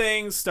 Then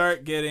things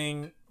start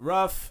getting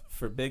rough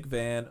for Big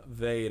Van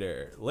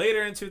Vader.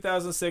 Later in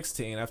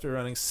 2016, after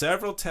running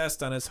several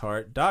tests on his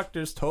heart,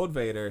 doctors told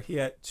Vader he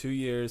had 2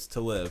 years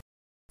to live.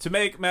 To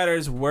make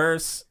matters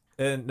worse,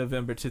 in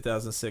November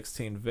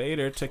 2016,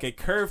 Vader took a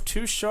curve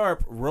too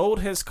sharp, rolled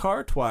his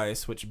car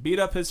twice, which beat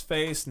up his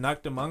face,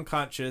 knocked him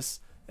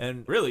unconscious,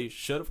 and really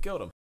should have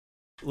killed him.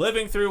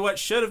 Living through what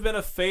should have been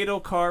a fatal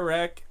car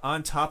wreck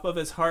on top of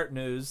his heart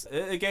news,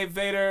 it gave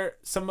Vader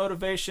some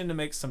motivation to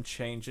make some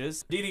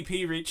changes.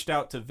 DDP reached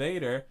out to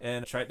Vader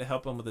and tried to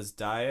help him with his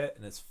diet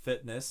and his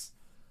fitness.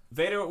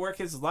 Vader would work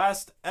his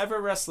last ever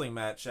wrestling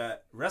match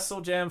at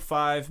WrestleJam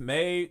 5,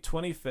 May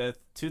 25th,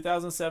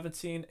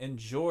 2017 in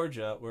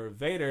Georgia, where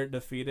Vader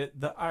defeated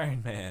the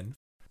Iron Man.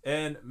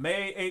 And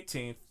May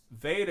 18th,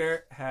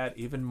 Vader had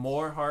even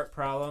more heart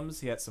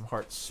problems. He had some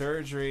heart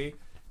surgery.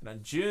 And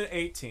on June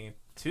 18th,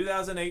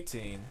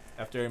 2018,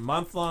 after a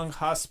month-long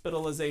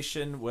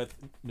hospitalization with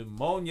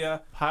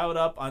pneumonia piled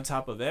up on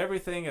top of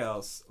everything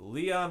else,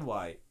 Leon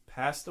White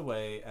passed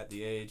away at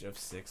the age of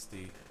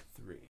 63.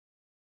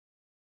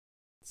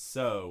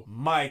 So,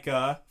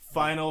 Micah,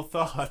 final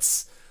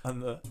thoughts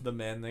on the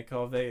man they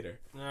call Vader.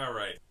 All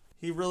right.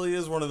 He really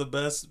is one of the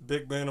best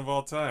big men of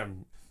all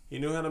time. He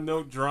knew how to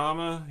milk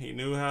drama. He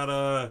knew how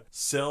to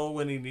sell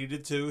when he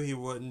needed to. He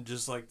wasn't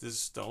just like this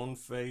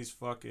stone-faced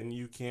fucking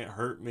you can't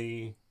hurt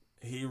me.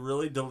 He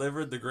really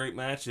delivered the great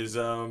matches.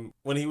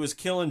 When he was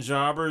killing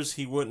jobbers,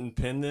 he wouldn't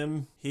pin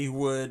them. He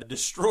would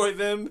destroy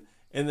them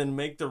and then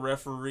make the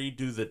referee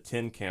do the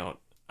 10 count.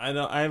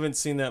 I haven't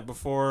seen that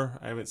before.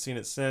 I haven't seen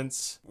it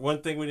since.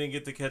 One thing we didn't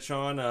get to catch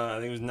on, I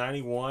think it was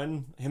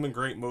 91. Him and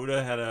Great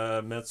Muta had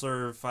a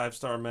Metzler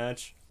 5-star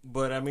match.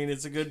 But, I mean,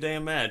 it's a good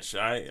damn match.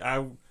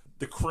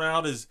 The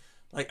crowd is...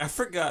 Like, I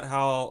forgot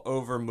how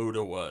over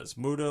Muta was.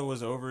 Muta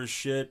was over as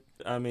shit.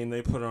 I mean,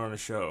 they put on a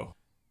show.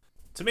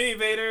 To me,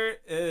 Vader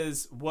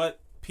is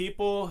what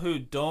people who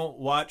don't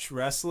watch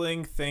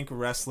wrestling think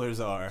wrestlers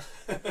are.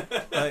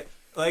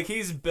 Like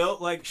he's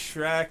built like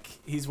Shrek.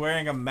 He's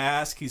wearing a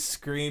mask. He's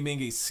screaming.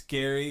 He's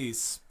scary. He's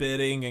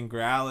spitting and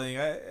growling.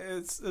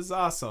 It's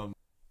awesome.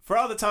 For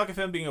all the talk of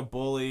him being a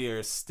bully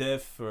or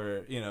stiff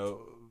or,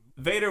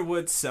 Vader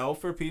would sell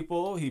for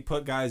people. He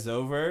put guys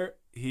over.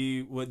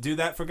 He would do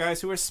that for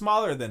guys who were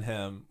smaller than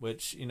him,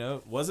 which,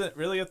 wasn't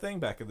really a thing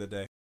back in the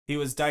day. He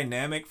was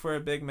dynamic for a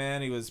big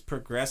man. He was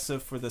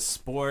progressive for the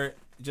sport.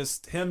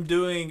 Just him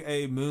doing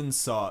a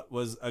moonsault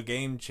was a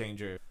game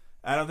changer.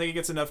 I don't think he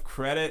gets enough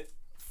credit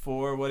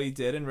for what he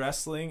did in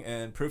wrestling,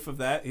 and proof of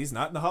that, he's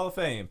not in the Hall of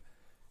Fame.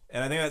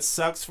 And I think that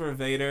sucks for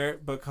Vader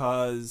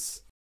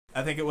because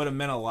I think it would have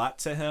meant a lot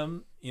to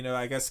him.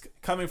 I guess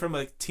coming from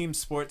a team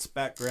sports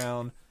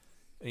background,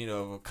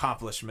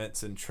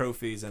 accomplishments and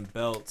trophies and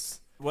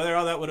belts, whether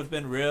all that would have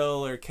been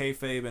real or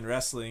kayfabe in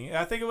wrestling,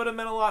 I think it would have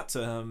meant a lot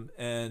to him.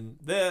 And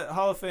the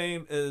Hall of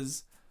Fame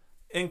is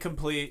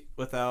incomplete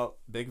without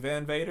Big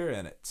Van Vader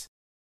in it.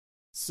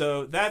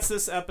 So that's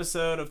this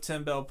episode of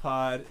Tim Bell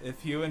Pod.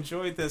 If you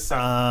enjoyed this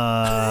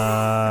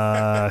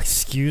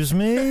excuse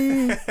me?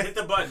 Hit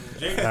the button.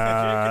 Jake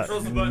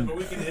controls the button, but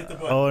we can hit the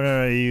button. Oh,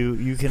 no,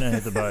 you cannot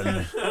hit the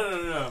button.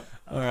 No.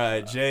 All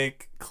right,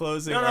 Jake,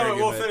 closing arguments.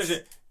 No, we'll finish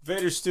it.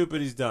 Vader's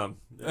stupid, he's dumb.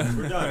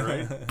 We're done,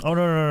 right? Oh,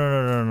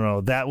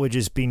 no. That would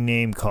just be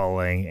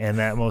name-calling, and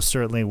that most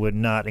certainly would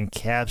not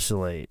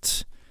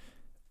encapsulate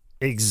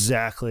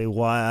exactly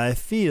why I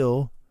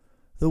feel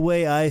the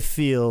way I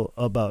feel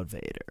about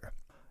Vader.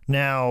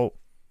 Now,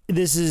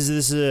 this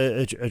is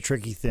a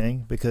tricky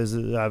thing because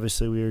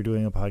obviously we are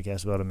doing a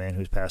podcast about a man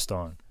who's passed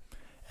on.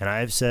 And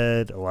I've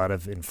said a lot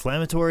of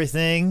inflammatory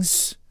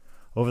things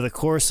over the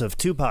course of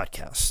 2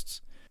 podcasts.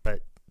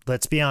 But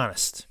let's be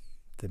honest.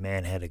 The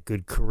man had a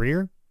good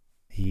career.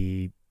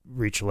 He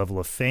reached a level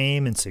of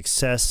fame and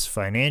success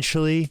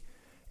financially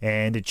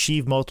and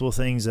achieved multiple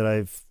things that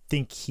I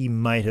think he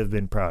might have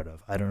been proud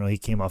of. I don't know. He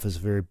came off as a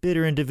very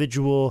bitter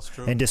individual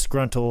and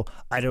disgruntled.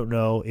 I don't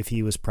know if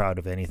he was proud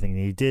of anything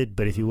that he did,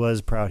 but if he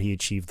was proud, he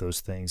achieved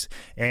those things.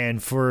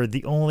 And for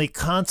the only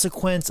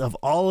consequence of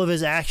all of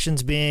his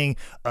actions being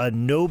a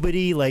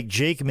nobody like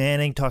Jake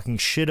Manning talking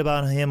shit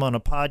about him on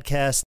a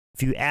podcast,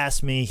 if you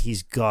ask me,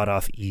 he's got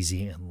off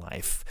easy in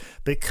life.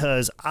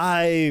 Because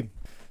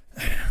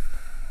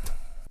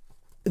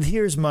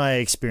here's my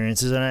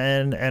experiences,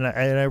 and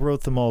I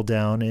wrote them all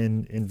down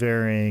in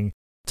varying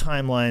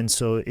timelines,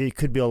 so it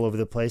could be all over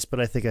the place, but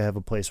I think I have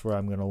a place where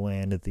I'm going to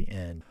land at the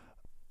end.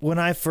 When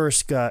I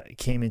first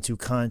came into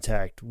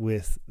contact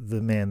with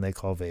the man they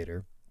call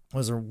Vader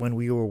was when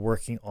we were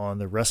working on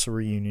the Wrestle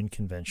Reunion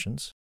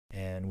conventions.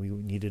 And we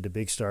needed a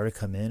big star to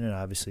come in, and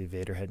obviously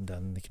Vader hadn't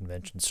done the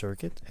convention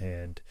circuit,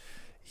 and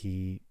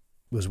he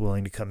was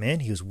willing to come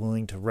in. He was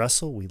willing to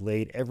wrestle. We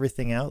laid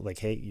everything out, like,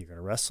 hey, you're going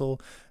to wrestle.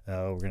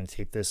 We're going to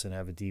tape this and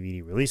have a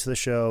DVD release of the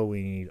show.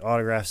 We need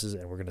autographs,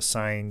 and we're going to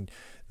sign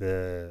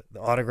the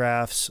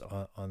autographs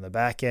on the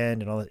back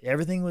end, and all that.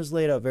 Everything was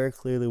laid out very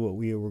clearly what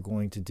we were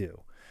going to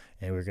do.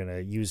 And we were going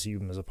to use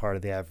him as a part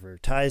of the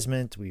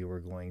advertisement. We were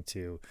going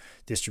to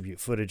distribute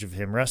footage of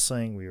him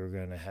wrestling. We were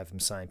going to have him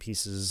sign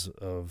pieces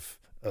of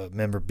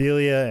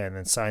memorabilia and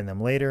then sign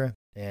them later.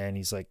 And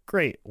he's like,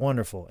 great,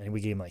 wonderful. And we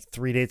gave him like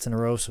 3 dates in a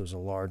row, so it was a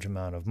large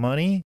amount of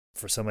money.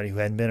 For somebody who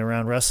hadn't been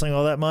around wrestling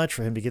all that much,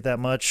 for him to get that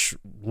much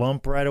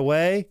lump right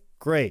away,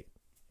 great.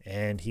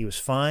 And he was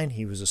fine.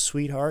 He was a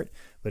sweetheart.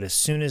 But as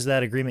soon as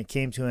that agreement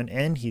came to an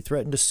end, he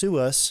threatened to sue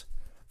us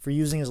for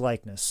using his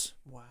likeness.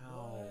 Wow.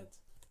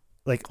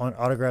 Like on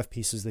autograph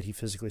pieces that he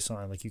physically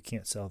signed, like you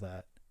can't sell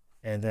that.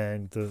 And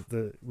then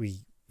the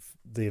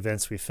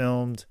events we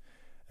filmed,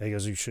 he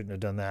goes, you shouldn't have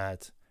done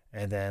that.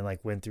 And then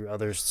like went through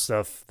other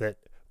stuff that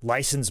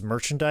licensed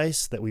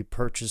merchandise that we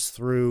purchased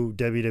through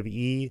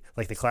WWE,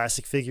 like the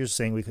classic figures,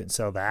 saying we couldn't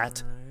sell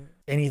that. Right.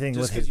 Anything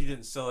just with because you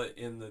didn't sell it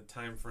in the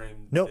time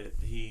frame Nope. that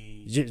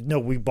he. No,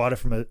 we bought it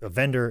from a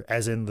vendor,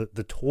 as in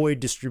the toy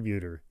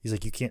distributor. He's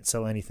like, you can't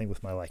sell anything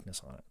with my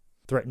likeness on it.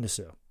 Threatened to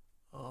sue.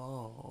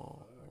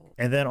 Oh.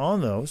 And then on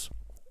those,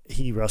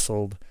 he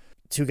wrestled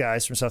 2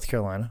 guys from South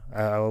Carolina.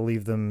 I'll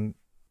leave them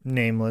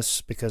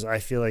nameless because I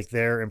feel like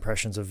their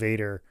impressions of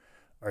Vader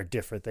are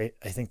different.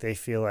 I think they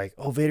feel like,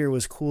 oh, Vader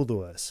was cool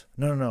to us.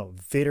 No.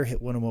 Vader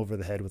hit one of them over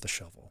the head with a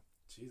shovel.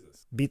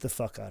 Jesus. Beat the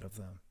fuck out of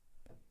them.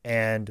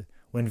 And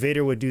when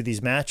Vader would do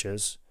these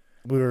matches,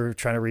 we were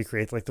trying to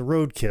recreate like the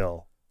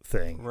roadkill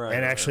thing. Right,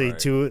 and actually,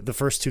 right. the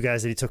first 2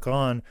 guys that he took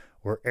on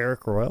were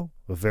Eric Royal,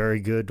 a very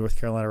good North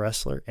Carolina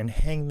wrestler, and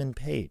Hangman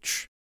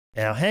Page.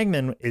 Now,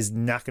 Hangman is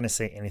not going to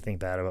say anything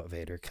bad about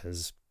Vader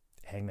because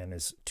Hangman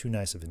is too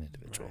nice of an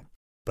individual. Right.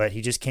 But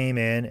he just came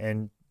in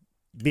and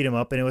beat him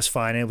up, and it was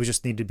fine, and it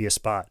just needed to be a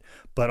spot.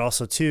 But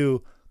also,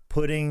 too,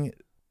 putting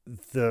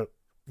the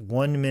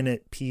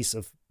 1-minute piece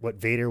of what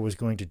Vader was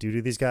going to do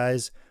to these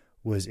guys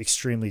was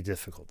extremely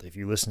difficult. If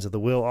you listen to the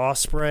Will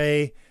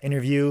Ospreay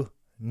interview,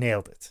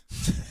 nailed it.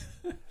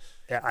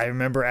 I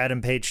remember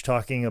Adam Page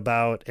talking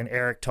about, and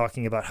Eric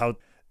talking about how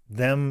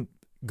them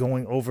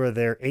going over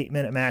their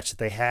 8-minute match that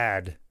they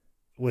had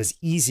was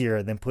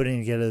easier than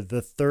putting together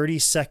the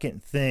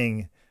 30-second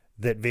thing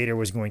that Vader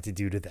was going to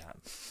do to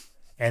them.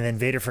 And then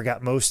Vader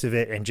forgot most of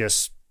it and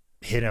just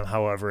hit him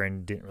however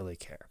and didn't really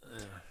care.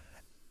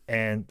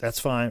 And that's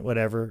fine,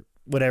 whatever.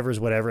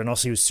 Whatever's whatever. And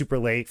also he was super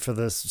late for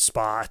the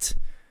spot.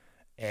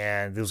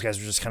 And those guys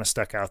were just kind of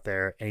stuck out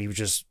there. And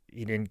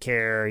he didn't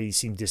care. He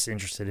seemed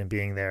disinterested in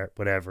being there,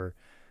 whatever.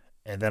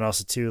 And then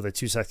also, too, the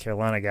 2 South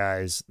Carolina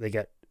guys, they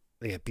got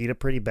beat up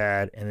pretty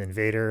bad, and then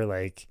Vader,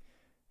 like,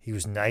 he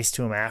was nice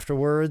to him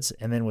afterwards,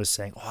 and then was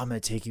saying, oh, I'm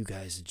going to take you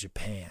guys to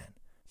Japan.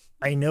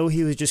 I know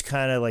he was just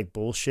kind of, like,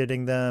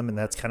 bullshitting them, and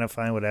that's kind of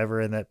fine,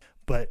 whatever,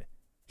 but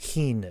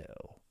he knew.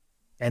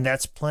 And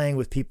that's playing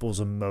with people's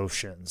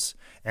emotions.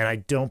 And I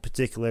don't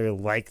particularly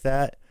like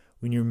that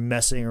when you're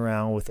messing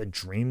around with a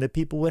dream that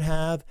people would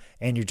have,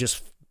 and you're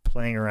just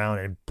playing around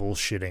and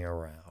bullshitting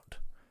around.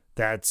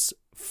 That's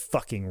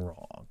fucking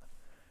wrong.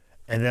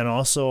 And then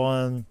also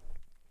on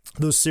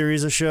those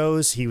series of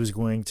shows, he was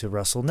going to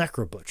wrestle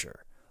Necro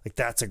Butcher. Like,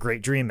 that's a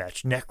great dream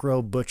match.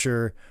 Necro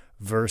Butcher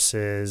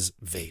versus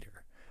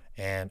Vader.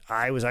 And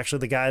I was actually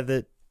the guy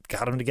that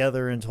got them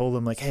together and told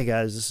them, like, hey,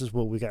 guys, this is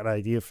what we got an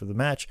idea for the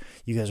match.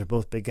 You guys are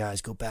both big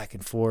guys. Go back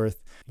and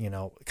forth,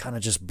 kind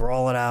of just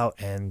brawl it out.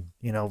 And,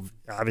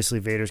 obviously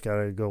Vader's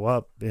got to go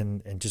up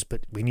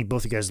but we need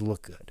both of you guys to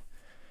look good.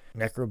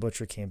 Necro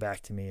Butcher came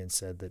back to me and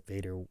said that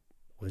Vader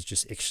was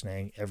just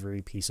ixnaying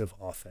every piece of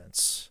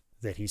offense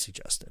that he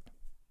suggested.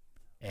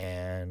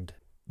 And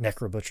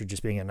Necro Butcher,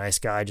 just being a nice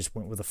guy, just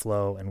went with the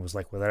flow and was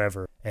like,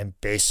 whatever. And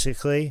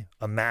basically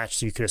a match,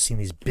 so you could have seen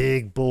these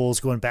big bulls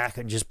going back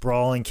and just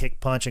brawling, kick,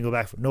 punch, and go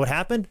back. You know what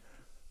happened?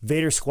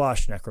 Vader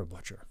squashed Necro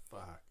Butcher.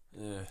 Fuck.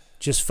 Yeah.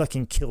 Just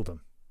fucking killed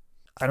him.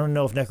 I don't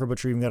know if Necro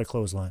Butcher even got a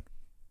clothesline.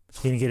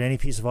 He didn't get any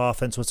piece of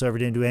offense whatsoever,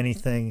 didn't do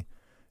anything.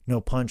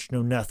 No punch,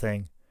 no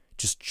nothing.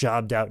 Just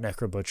jobbed out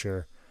Necro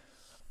Butcher.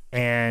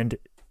 And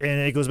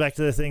it goes back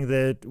to the thing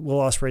that Will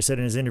Ospreay said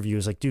in his interview.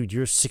 Is like, dude,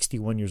 you're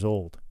 61 years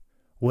old.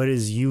 What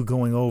does you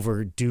going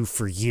over do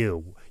for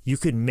you? You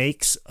could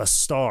make a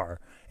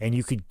star and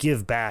you could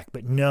give back,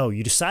 but no,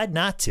 you decide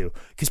not to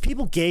because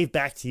people gave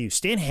back to you.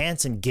 Stan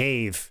Hansen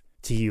gave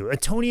to you.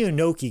 Antonio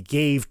Inoki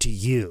gave to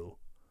you.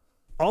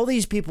 All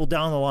these people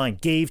down the line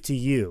gave to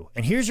you.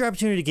 And here's your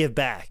opportunity to give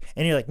back.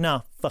 And you're like,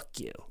 no, fuck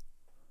you.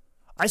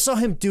 I saw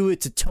him do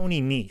it to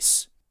Tony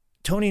Nese.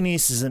 Tony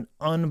Nese is an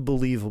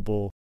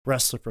unbelievable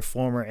wrestler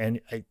performer,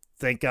 and I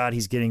thank God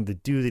he's getting the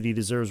due that he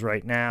deserves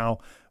right now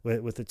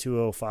with the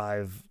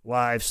 205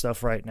 Live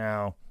stuff right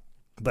now.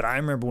 But I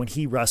remember when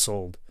he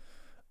wrestled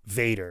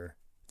Vader,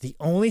 the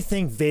only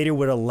thing Vader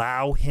would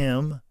allow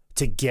him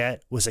to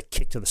get was a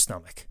kick to the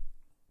stomach.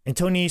 And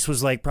Tony Nese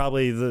was like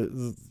probably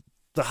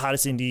the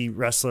hottest indie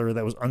wrestler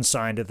that was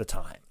unsigned at the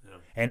time.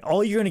 And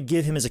all you're going to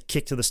give him is a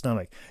kick to the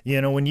stomach.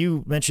 You know, when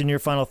you mentioned your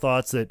final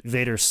thoughts that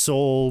Vader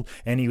sold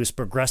and he was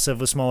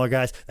progressive with smaller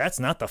guys, that's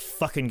not the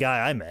fucking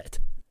guy I met.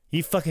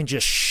 He fucking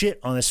just shit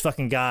on this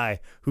fucking guy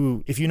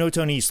who, if you know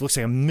Tony East, looks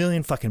like $1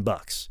 million fucking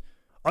bucks.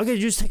 All you got to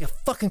do is take a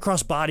fucking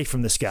cross body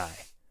from this guy.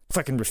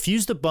 Fucking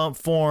refused to bump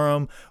for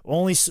him.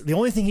 The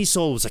only thing he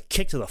sold was a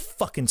kick to the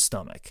fucking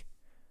stomach.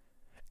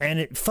 And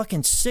it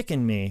fucking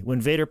sickened me when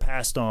Vader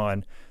passed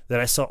on that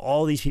I saw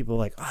all these people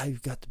like, I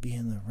got to be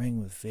in the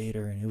ring with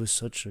Vader and it was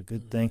such a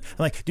good thing.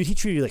 I'm like, dude, he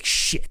treated you like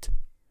shit.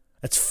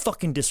 That's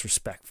fucking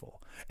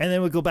disrespectful. And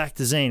then we go back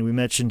to Zayn. We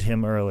mentioned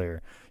him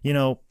earlier. You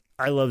know,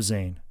 I love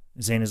Zayn.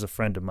 Zayn is a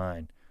friend of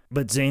mine.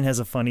 But Zayn has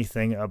a funny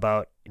thing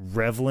about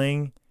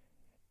reveling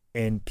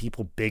in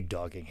people big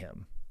dogging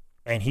him.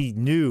 And he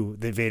knew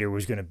that Vader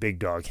was going to big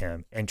dog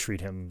him and treat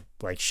him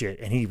like shit.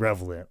 And he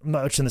reveled in it,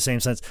 much in the same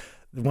sense.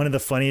 One of the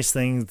funniest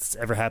things that's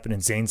ever happened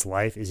in Zayn's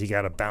life is he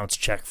got a bounce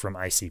check from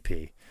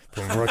ICP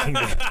from working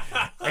there.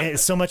 And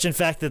so much, in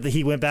fact, that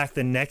he went back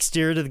the next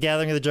year to the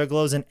Gathering of the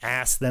Juggalos and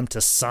asked them to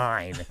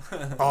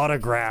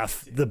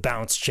autograph the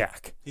bounce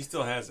check. He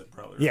still has it,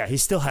 probably. Right? Yeah, he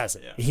still has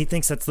it. Yeah. He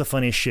thinks that's the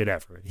funniest shit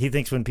ever. He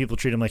thinks when people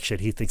treat him like shit,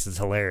 he thinks it's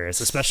hilarious,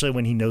 especially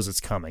when he knows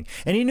it's coming.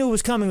 And he knew it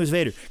was coming was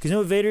Vader. Because you know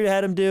what Vader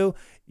had him do?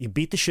 He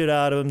beat the shit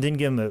out of him, didn't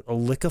give him a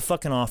lick of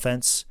fucking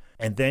offense.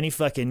 And then he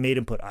fucking made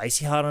him put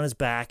Icy Hot on his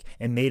back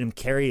and made him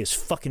carry his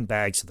fucking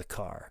bags to the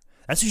car.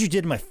 That's what you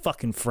did to my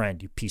fucking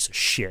friend, you piece of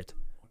shit.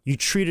 You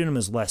treated him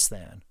as less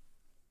than.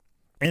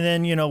 And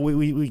then, you know,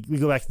 we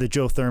go back to the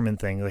Joe Thurman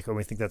thing. Like, oh,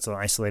 we think that's an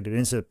isolated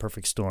incident,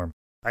 perfect storm.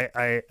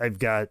 I've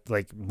got,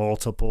 like,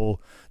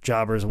 multiple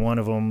jobbers. One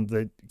of them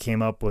that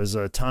came up was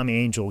Tommy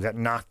Angel got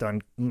knocked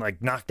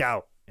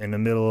out in the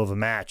middle of a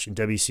match in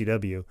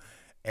WCW.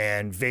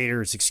 And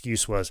Vader's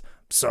excuse was,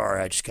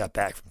 sorry, I just got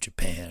back from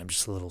Japan. I'm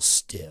just a little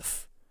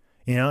stiff.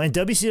 You know, and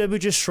WCW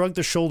just shrugged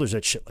their shoulders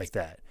at shit like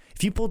that.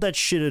 If you pulled that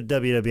shit at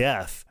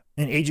WWF,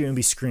 an agent would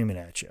be screaming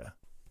at you.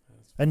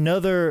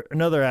 Another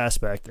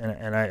aspect,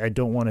 and I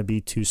don't want to be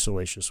too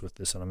salacious with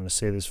this, and I'm going to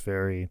say this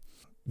very,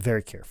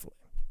 very carefully,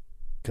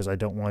 because I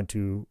don't want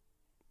to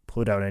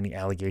put out any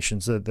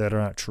allegations that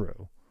are not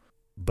true.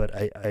 But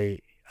I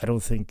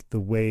don't think the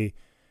way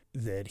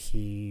that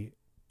he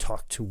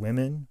talked to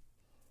women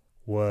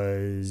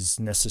was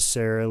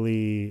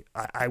necessarily,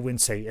 I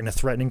wouldn't say in a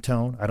threatening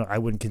tone. I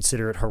wouldn't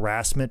consider it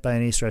harassment by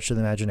any stretch of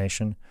the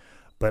imagination.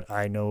 But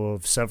I know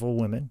of several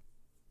women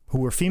who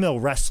were female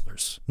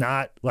wrestlers,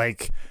 not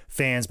like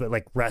fans, but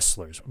like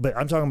wrestlers. But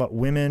I'm talking about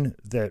women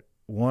that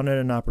wanted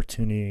an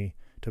opportunity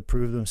to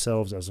prove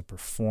themselves as a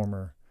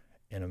performer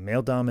in a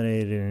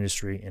male-dominated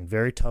industry in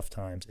very tough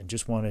times and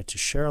just wanted to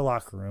share a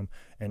locker room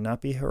and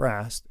not be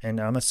harassed. And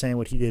I'm not saying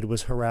what he did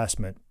was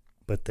harassment,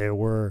 but there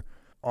were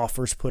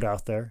offers put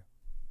out there.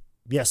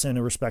 Yes, in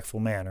a respectful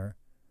manner,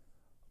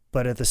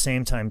 but at the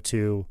same time,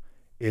 too,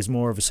 is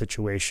more of a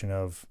situation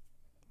of,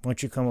 why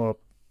don't you come up,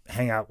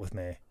 hang out with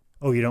me?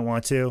 Oh, you don't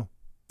want to?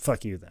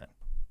 Fuck you then.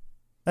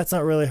 That's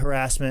not really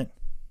harassment.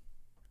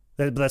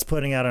 That's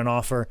putting out an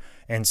offer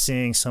and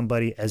seeing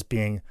somebody as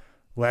being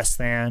less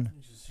than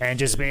and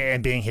just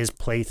being his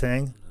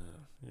plaything.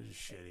 You're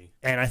just shitty.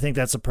 And I think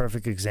that's a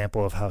perfect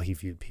example of how he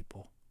viewed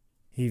people.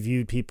 He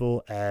viewed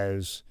people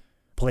as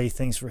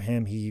playthings for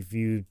him. He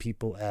viewed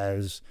people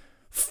as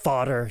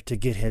fodder to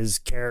get his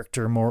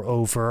character more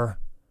over.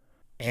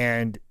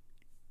 And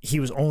he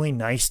was only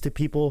nice to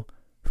people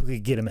who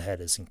could get him ahead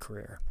in his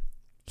career.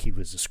 He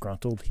was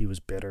disgruntled. He was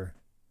bitter.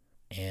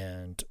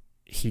 And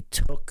he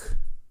took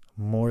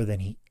more than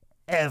he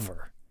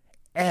ever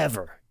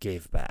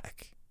gave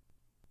back.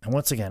 And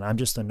once again, I'm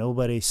just a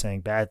nobody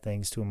saying bad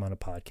things to him on a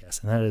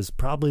podcast. And that is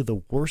probably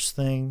the worst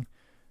thing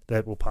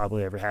that will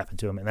probably ever happen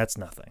to him. And that's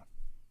nothing.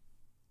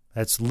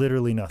 That's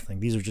literally nothing.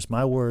 These are just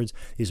my words.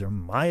 These are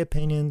my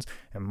opinions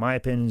and my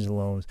opinions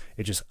alone.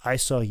 It's just, I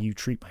saw you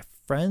treat my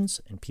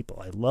friends and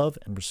people I love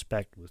and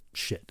respect with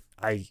shit.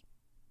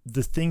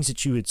 The things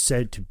that you had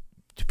said to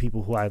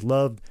people who I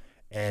loved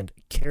and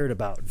cared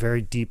about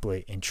very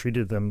deeply and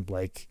treated them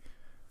like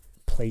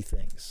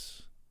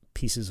playthings,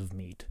 pieces of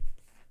meat.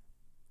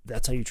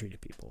 That's how you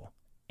treated people.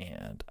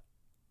 And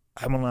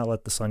I will not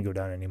let the sun go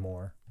down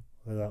anymore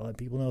without letting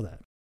people know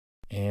that.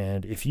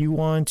 And if you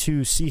want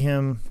to see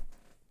him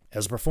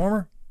as a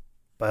performer,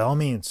 by all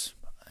means,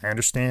 I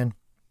understand.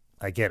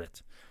 I get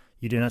it.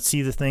 You do not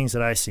see the things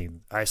that I see.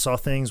 I saw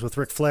things with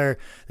Ric Flair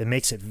that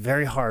makes it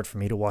very hard for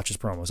me to watch his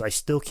promos. I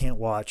still can't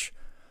watch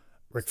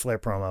Ric Flair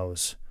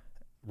promos,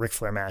 Ric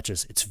Flair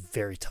matches. It's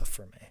very tough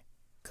for me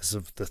because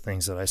of the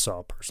things that I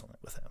saw personally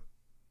with him.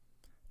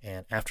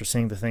 And after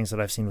seeing the things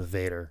that I've seen with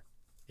Vader,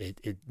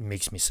 it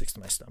makes me sick to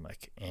my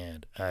stomach.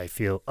 And I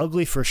feel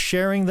ugly for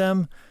sharing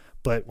them.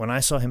 But when I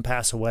saw him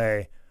pass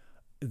away,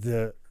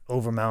 the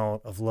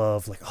overamount of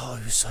love, like, oh,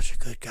 he was such a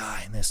good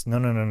guy. And this,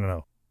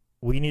 no.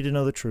 We need to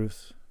know the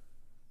truth.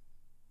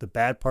 The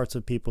bad parts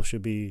of people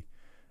should be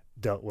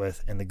dealt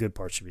with, and the good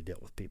parts should be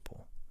dealt with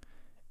people.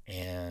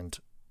 And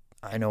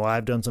I know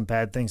I've done some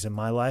bad things in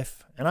my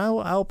life, and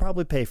I'll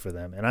probably pay for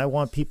them. And I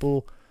want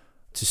people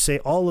to say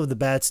all of the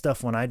bad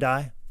stuff when I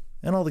die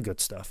and all the good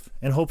stuff.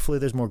 And hopefully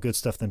there's more good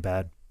stuff than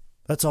bad.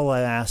 That's all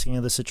I'm asking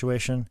of the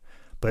situation.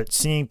 But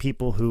seeing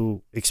people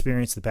who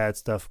experience the bad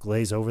stuff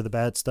glaze over the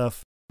bad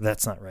stuff,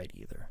 that's not right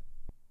either.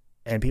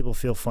 And people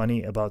feel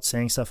funny about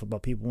saying stuff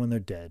about people when they're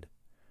dead.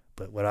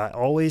 But what I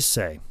always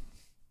say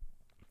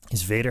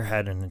is Vader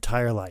had an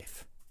entire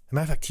life. As a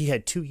matter of fact, he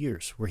had 2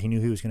 years where he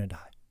knew he was going to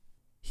die.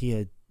 He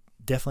had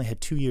definitely had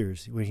 2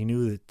 years where he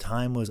knew that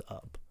time was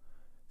up,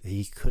 that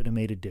he could have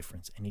made a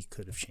difference, and he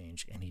could have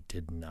changed, and he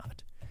did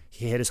not.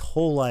 He had his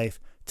whole life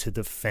to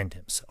defend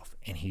himself,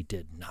 and he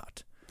did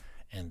not.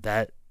 And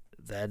that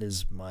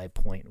is my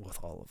point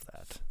with all of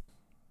that.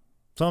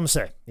 So I'm going to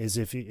say is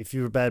if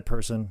you're a bad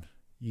person,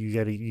 you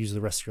got to use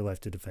the rest of your life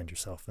to defend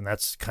yourself. And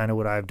that's kind of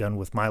what I've done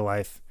with my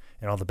life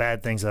and all the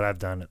bad things that I've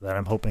done, that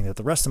I'm hoping that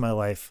the rest of my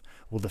life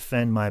will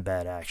defend my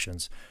bad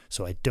actions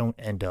so I don't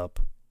end up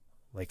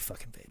like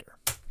fucking Vader.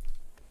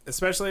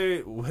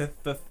 Especially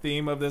with the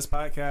theme of this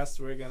podcast,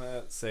 we're going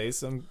to say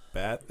some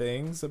bad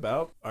things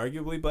about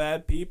arguably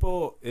bad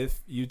people.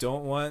 If you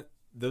don't want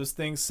those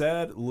things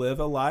said, live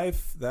a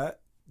life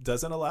that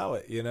doesn't allow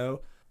it, you know?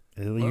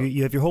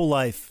 You have your whole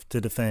life to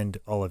defend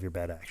all of your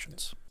bad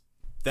actions.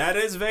 That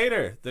is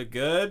Vader. The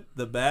good,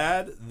 the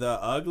bad, the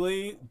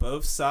ugly,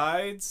 both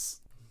sides.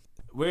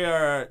 We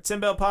are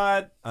Tin Bell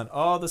Pod on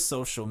all the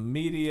social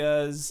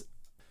medias.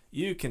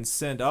 You can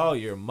send all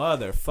your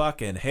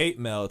motherfucking hate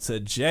mail to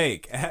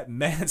Jake at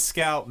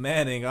Manscout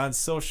Manning on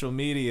social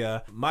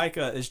media.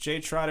 Micah is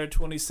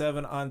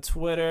JTrotter27 on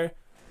Twitter.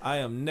 I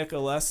am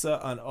Nicolessa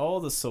on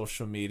all the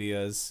social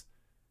medias.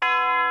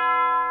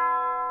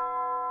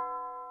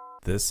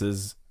 This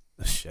is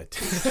shit.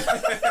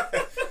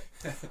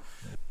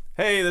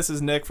 Hey, this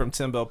is Nick from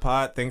Tin Bell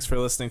Pod. Thanks for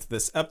listening to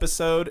this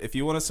episode. If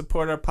you want to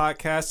support our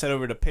podcast, head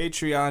over to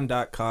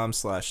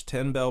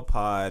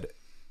patreon.com/tinbellpod.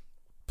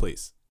 Please.